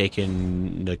should have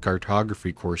taken the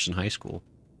cartography course in high school.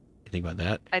 You think about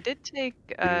that? I did take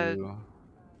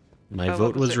My what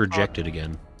vote was was it called? rejected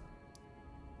again.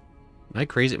 Am I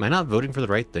crazy? Am I not voting for the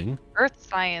right thing? Earth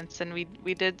Science, and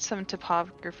we did some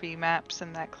topography maps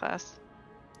in that class.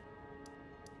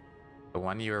 The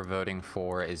one you were voting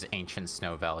for is Ancient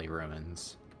Snow Valley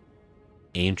Ruins.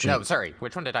 Ancient. No, sorry.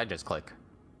 Which one did I just click?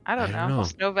 I don't know.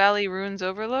 Snow Valley Ruins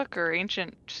Overlook or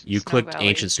Ancient You Snow clicked Valley?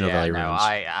 Ancient Snow Yeah, Valley no, Ruins.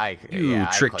 You I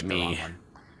tricked clicked the me. wrong one.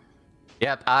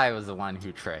 Yep, I was the one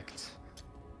who tricked.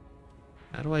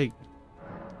 How do I...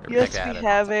 Yes, Pick at we it.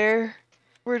 have air.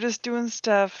 We're just doing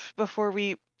stuff before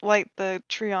we light the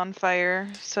tree on fire,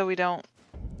 so we don't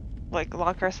like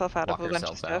lock ourselves out Lock of a bunch of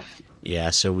ourselves out. stuff. Yeah,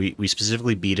 so we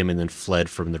specifically beat him and then fled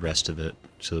from the rest of it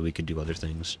so that we could do other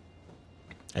things.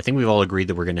 I think we've all agreed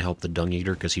that we're going to help the Dung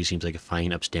Eater because he seems like a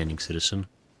fine, upstanding citizen.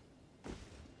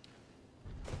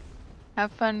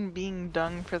 Have fun being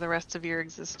dung for the rest of your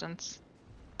existence.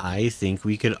 I think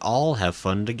we could all have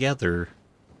fun together.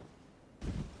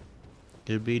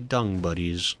 It'd be dung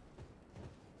buddies.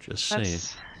 Just saying.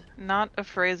 That's not a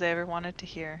phrase I ever wanted to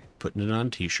hear. Putting it on a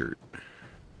t-shirt.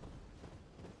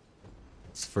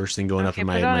 It's the first thing going up Okay, in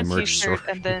put my, it on my a merch store. t-shirt,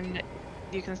 and then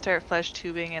you can start flesh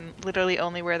tubing and literally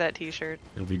only wear that t-shirt.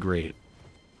 It'll be great.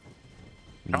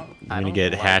 I I'm don't gonna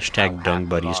get like hashtag how dung half of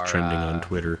buddies our, trending on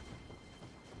Twitter.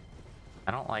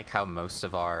 I don't like how most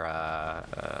of our,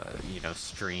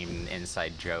 stream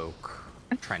inside joke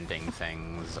trending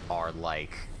things are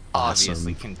like Awesome.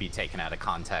 obviously can be taken out of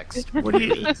context. What do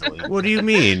you easily. What do you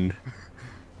mean?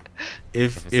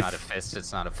 If it's not a fist,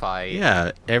 it's not a fight.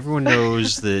 Yeah, everyone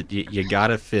knows that you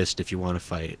gotta fist if you want to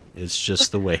fight. It's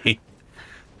just the way.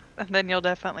 And then you'll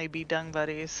definitely be dung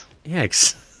buddies. Yeah.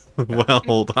 Well,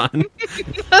 hold on.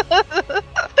 Oh,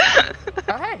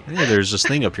 hey. Hey, there's this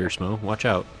thing up here, Smo. Watch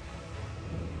out.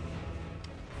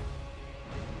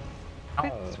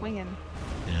 Quit Oh. swinging.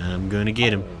 I'm gonna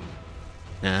get him.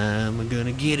 I'm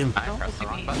gonna get him. I pressed the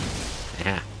wrong button.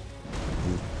 Yeah.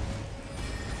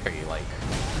 Are you like?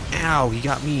 Ow, he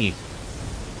got me.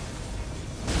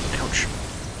 Ouch.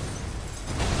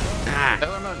 Ah.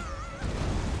 Sailor Moon.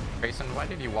 Grayson, why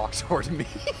did you walk toward me?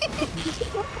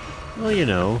 Well, you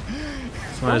know.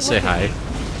 Just wanted to say hi.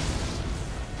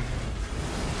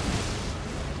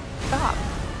 Stop.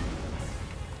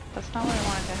 That's not what I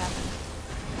wanted to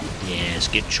happen. Yes,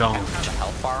 get I don't have chonked. a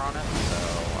health bar on it,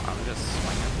 so I'm just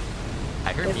swinging.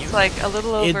 I heard It's music. like a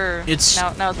little over. it's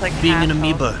now it's like Being half an health.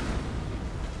 amoeba.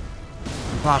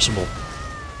 Impossible.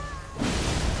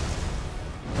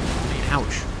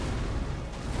 Ouch.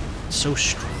 So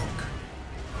strong.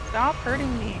 Stop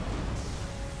hurting me.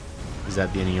 Is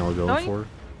that the ending y'all going Don't you- for?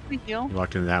 We heal. You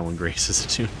walked into that one, Grace, is it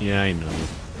too? Yeah, I know.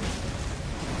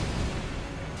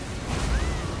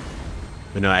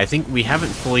 But no, I think we haven't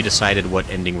fully decided what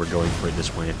ending we're going for at this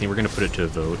point. I think we're going to put it to a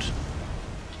vote.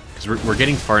 Because we're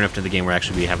getting far enough into the game where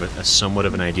actually we have a somewhat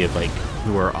of an idea of like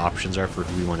who our options are for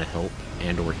who we want to help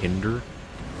and or hinder.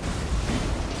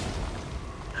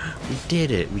 We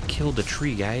did it! We killed a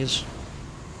tree, guys.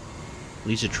 At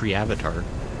least a tree avatar.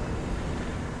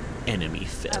 Enemy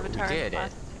fell. Avatar did it.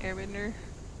 last airbender.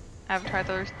 Avatar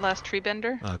the last tree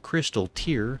bender. A crystal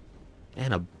tear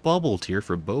and a bubble tear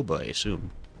for Boba, I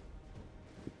assume.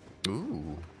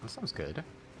 Ooh, that sounds good.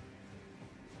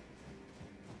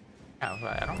 Oh,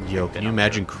 I don't Yo, think can they you don't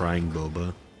imagine do- crying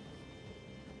Boba?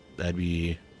 That'd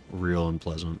be real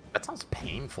unpleasant. That sounds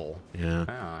painful. Yeah.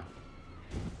 Yeah.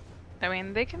 I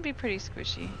mean, they can be pretty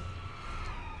squishy.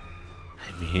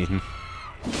 I mean,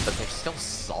 But they're still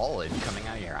solid coming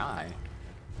out of your eye.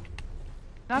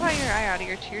 Not out your eye, out of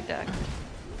your tear duct.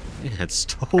 Yeah, it's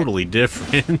totally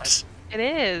different. It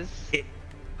is.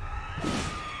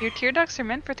 Your tear ducts are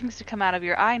meant for things to come out of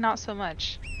your eye, not so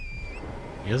much.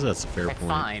 I guess that's a fair Okay, point.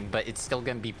 fine, but it's still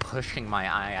gonna be pushing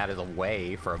my eye out of the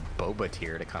way for a boba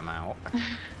tear to come out.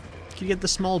 You get the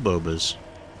small bobas.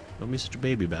 Don't be such a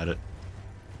baby about it.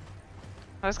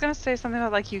 I was gonna say something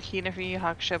about like Yukina from Yu Yu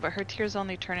Hakusho, but her tears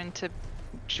only turn into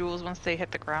jewels once they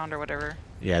hit the ground or whatever.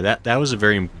 Yeah, that was a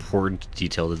very important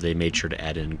detail that they made sure to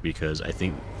add in, because I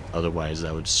think otherwise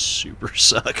that would super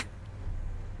suck.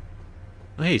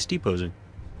 Oh, hey, steep posing.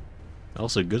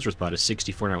 Also, Goodsworth bought a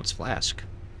 64-ounce flask.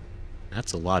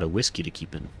 That's a lot of whiskey to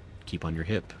keep on your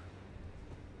hip.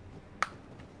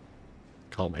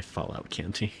 Call it my Fallout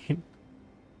canteen.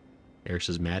 Air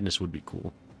says madness would be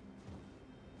cool.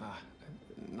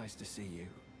 Nice to see you.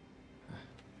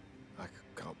 I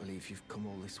can't believe you've come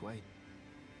all this way.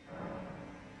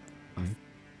 I've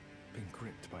been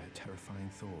gripped by a terrifying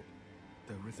thought.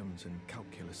 The rhythms and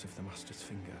calculus of the Master's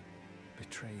finger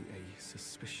betray a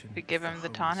suspicion We give of him the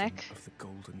holism tonic. of the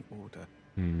Golden Order,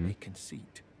 Mhm. a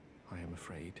conceit, I am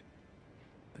afraid,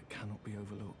 that cannot be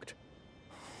overlooked.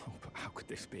 Oh, but how could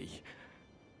this be?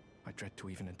 I dread to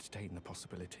even entertain the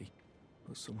possibility,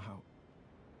 but somehow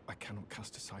I cannot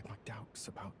cast aside my doubts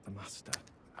about the Master.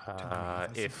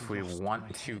 If we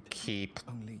want to keep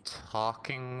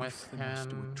talking with If the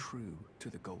Master were him, true to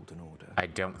the Golden Order, I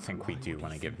don't think we why do would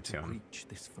want he to give think it to him. Reach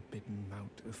this forbidden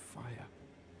mount of fire.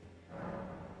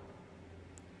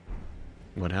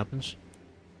 What happens?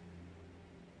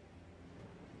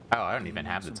 Oh, I don't even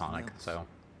have the tonic, so.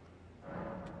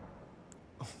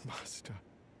 Oh, Master,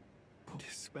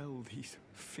 dispel these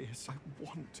fears. I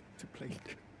want to play.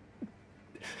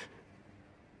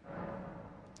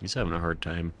 He's having a hard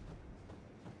time.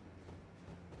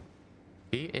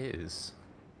 He is.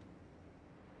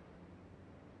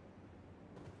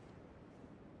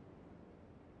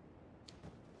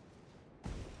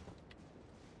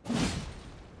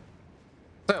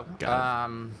 So,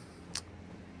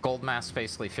 Gold Mask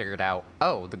basically figured out,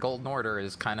 oh, the Golden Order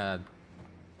is kind of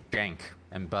jank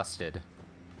and busted.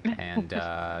 And,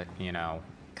 you know,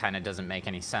 kind of doesn't make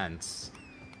any sense.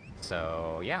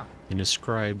 So, yeah. And his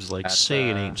scribes like, That's, say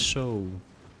it ain't so.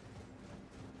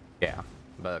 Yeah.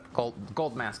 But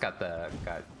Gold Mask got,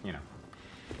 you know.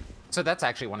 So that's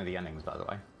actually one of the endings, by the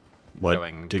way. What?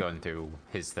 Going through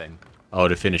his thing. Oh,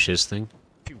 to finish his thing?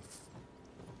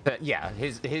 Yeah,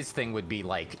 his thing would be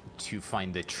like to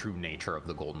find the true nature of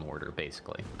the Golden Order,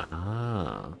 basically.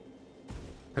 Ah.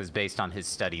 Because based on his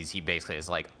studies, he basically is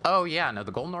like, oh yeah, no,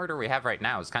 the Golden Order we have right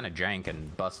now is kind of jank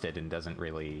and busted and doesn't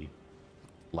really,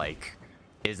 like,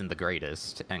 isn't the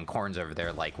greatest. And Korn's over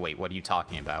there like, wait, what are you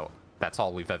talking about? That's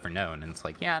all we've ever known. And it's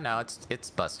like, yeah, no, it's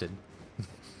busted.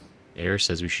 Air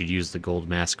says we should use the gold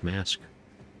mask. Do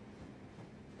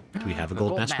we have a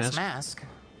gold mask?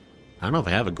 I don't know if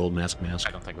I have a gold mask. I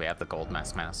don't think we have the Gold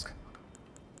Mask.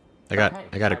 I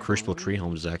got a Crucible Tree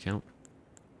Home. Does that count?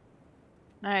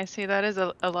 I see, that is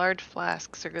a large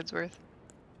flask, Sir Goodsworth.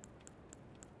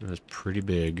 That's pretty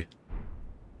big.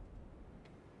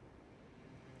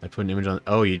 I put an image on.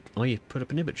 Oh, you put up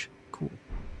an image. Cool.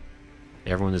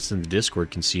 Everyone that's in the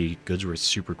Discord can see Goodsworth's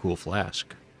super cool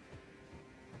flask.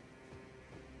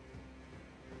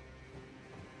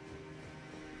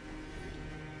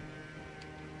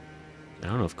 I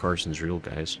don't know if Carsen's real,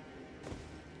 guys.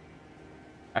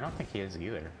 I don't think he is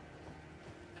either.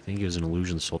 I think he was an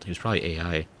illusion sultan. He was probably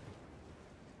AI.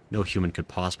 No human could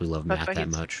possibly love That's Matt why that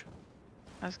he's- much.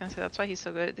 I was gonna say, that's why he's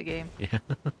so good at the game. Yeah.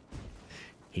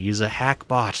 He's a hack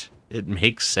bot. It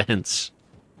makes sense.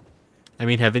 I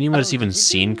mean, have anyone else even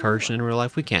seen Carsen in real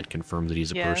life? We can't confirm that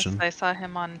he's a Yes, person. I saw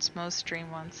him on Smo's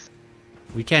stream once.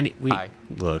 We can't.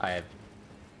 Look. I have.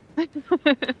 You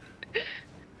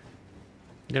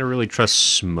gotta really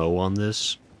trust Smo on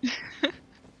this.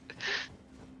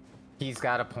 He's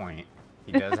got a point.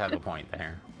 He does have a point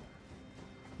there.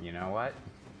 You know what?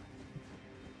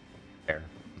 Fair.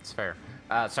 It's fair.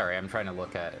 Sorry, I'm trying to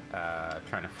look at,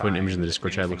 trying to find... Put an image in the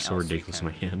Discord chat. It anything looks so else we ridiculous in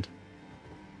my can- hand.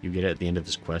 You get it at the end of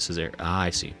this quest. Is there? Ah, I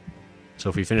see. So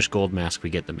if we finish Gold Mask, we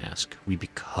get the mask. We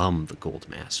become the Gold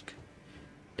Mask.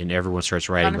 And everyone starts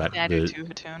writing Honestly, I about do the... too,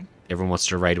 Hatun. Everyone wants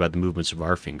to write about the movements of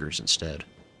our fingers instead.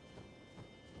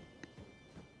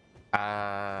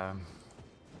 I'll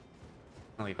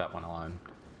leave that one alone.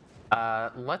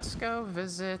 Let's go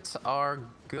visit our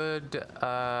good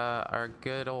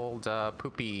old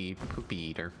poopy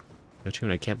eater.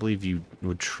 Yotun, I can't believe you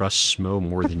would trust Smo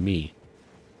more than me.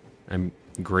 I'm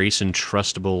Grayson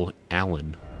Trustable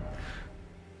Allen.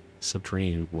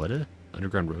 Subterranean, what a?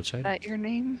 Underground roadside? Is that your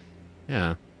name?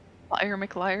 Yeah. Liar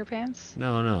McLiar Pants?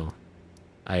 No.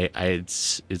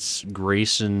 It's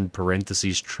Grayson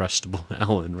parentheses trustable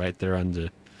Alan right there on the.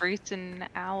 Grayson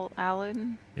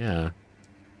Allen. Yeah.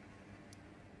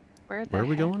 Where the Where are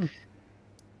we heck? going?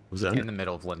 Was it In the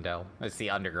middle of Lindell. It's the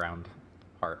underground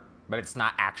part. But it's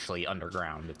not actually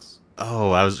underground. It's... Oh,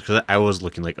 cause I was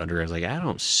looking like underground. I was like, I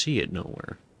don't see it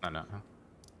nowhere. Oh, no.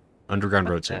 Underground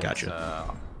What roadside, the-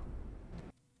 gotcha.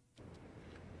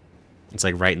 It's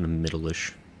like right in the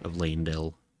middle-ish of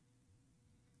Lanedale.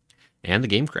 And the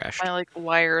game crashed. My like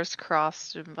wires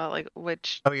crossed about like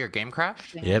which. Oh, your game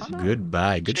crashed? Yep, Oh, no.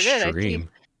 goodbye. Good Sure did, I see. stream.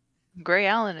 Gray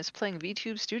Allen is playing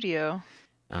VTube Studio.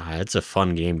 It's a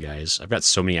fun game, guys. I've got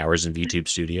so many hours in VTube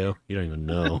Studio. You don't even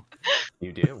know.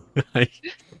 You do.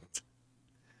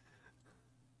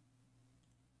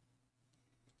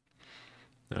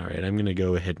 Alright, I'm going to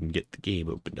go ahead and get the game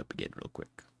opened up again real quick.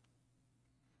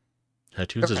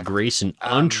 Toon says, Okay. Grayson,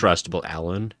 untrustable,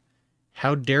 Alan.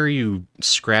 How dare you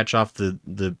scratch off the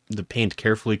paint,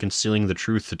 carefully concealing the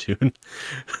truth, Toon?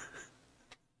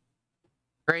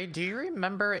 Gray, do you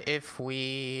remember if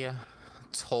we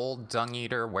told Dung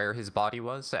Eater where his body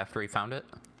was after he found it?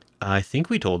 I think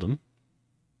we told him.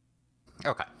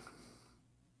 Okay.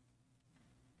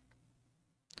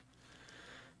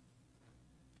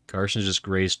 Carson just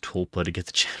grazed Tulpa to get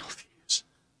the channel views.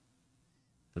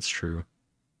 That's true.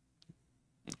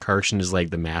 Carson is like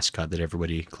the mascot that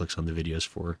everybody clicks on the videos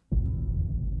for.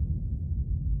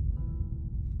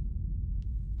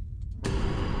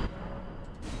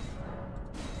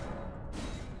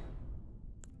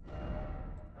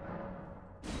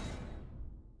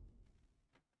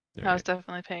 I was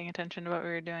definitely paying attention to what we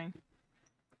were doing.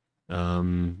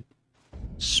 Smo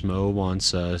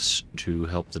wants us to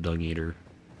help the Dung Eater.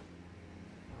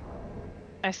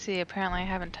 I see. Apparently, I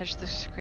haven't touched the screen.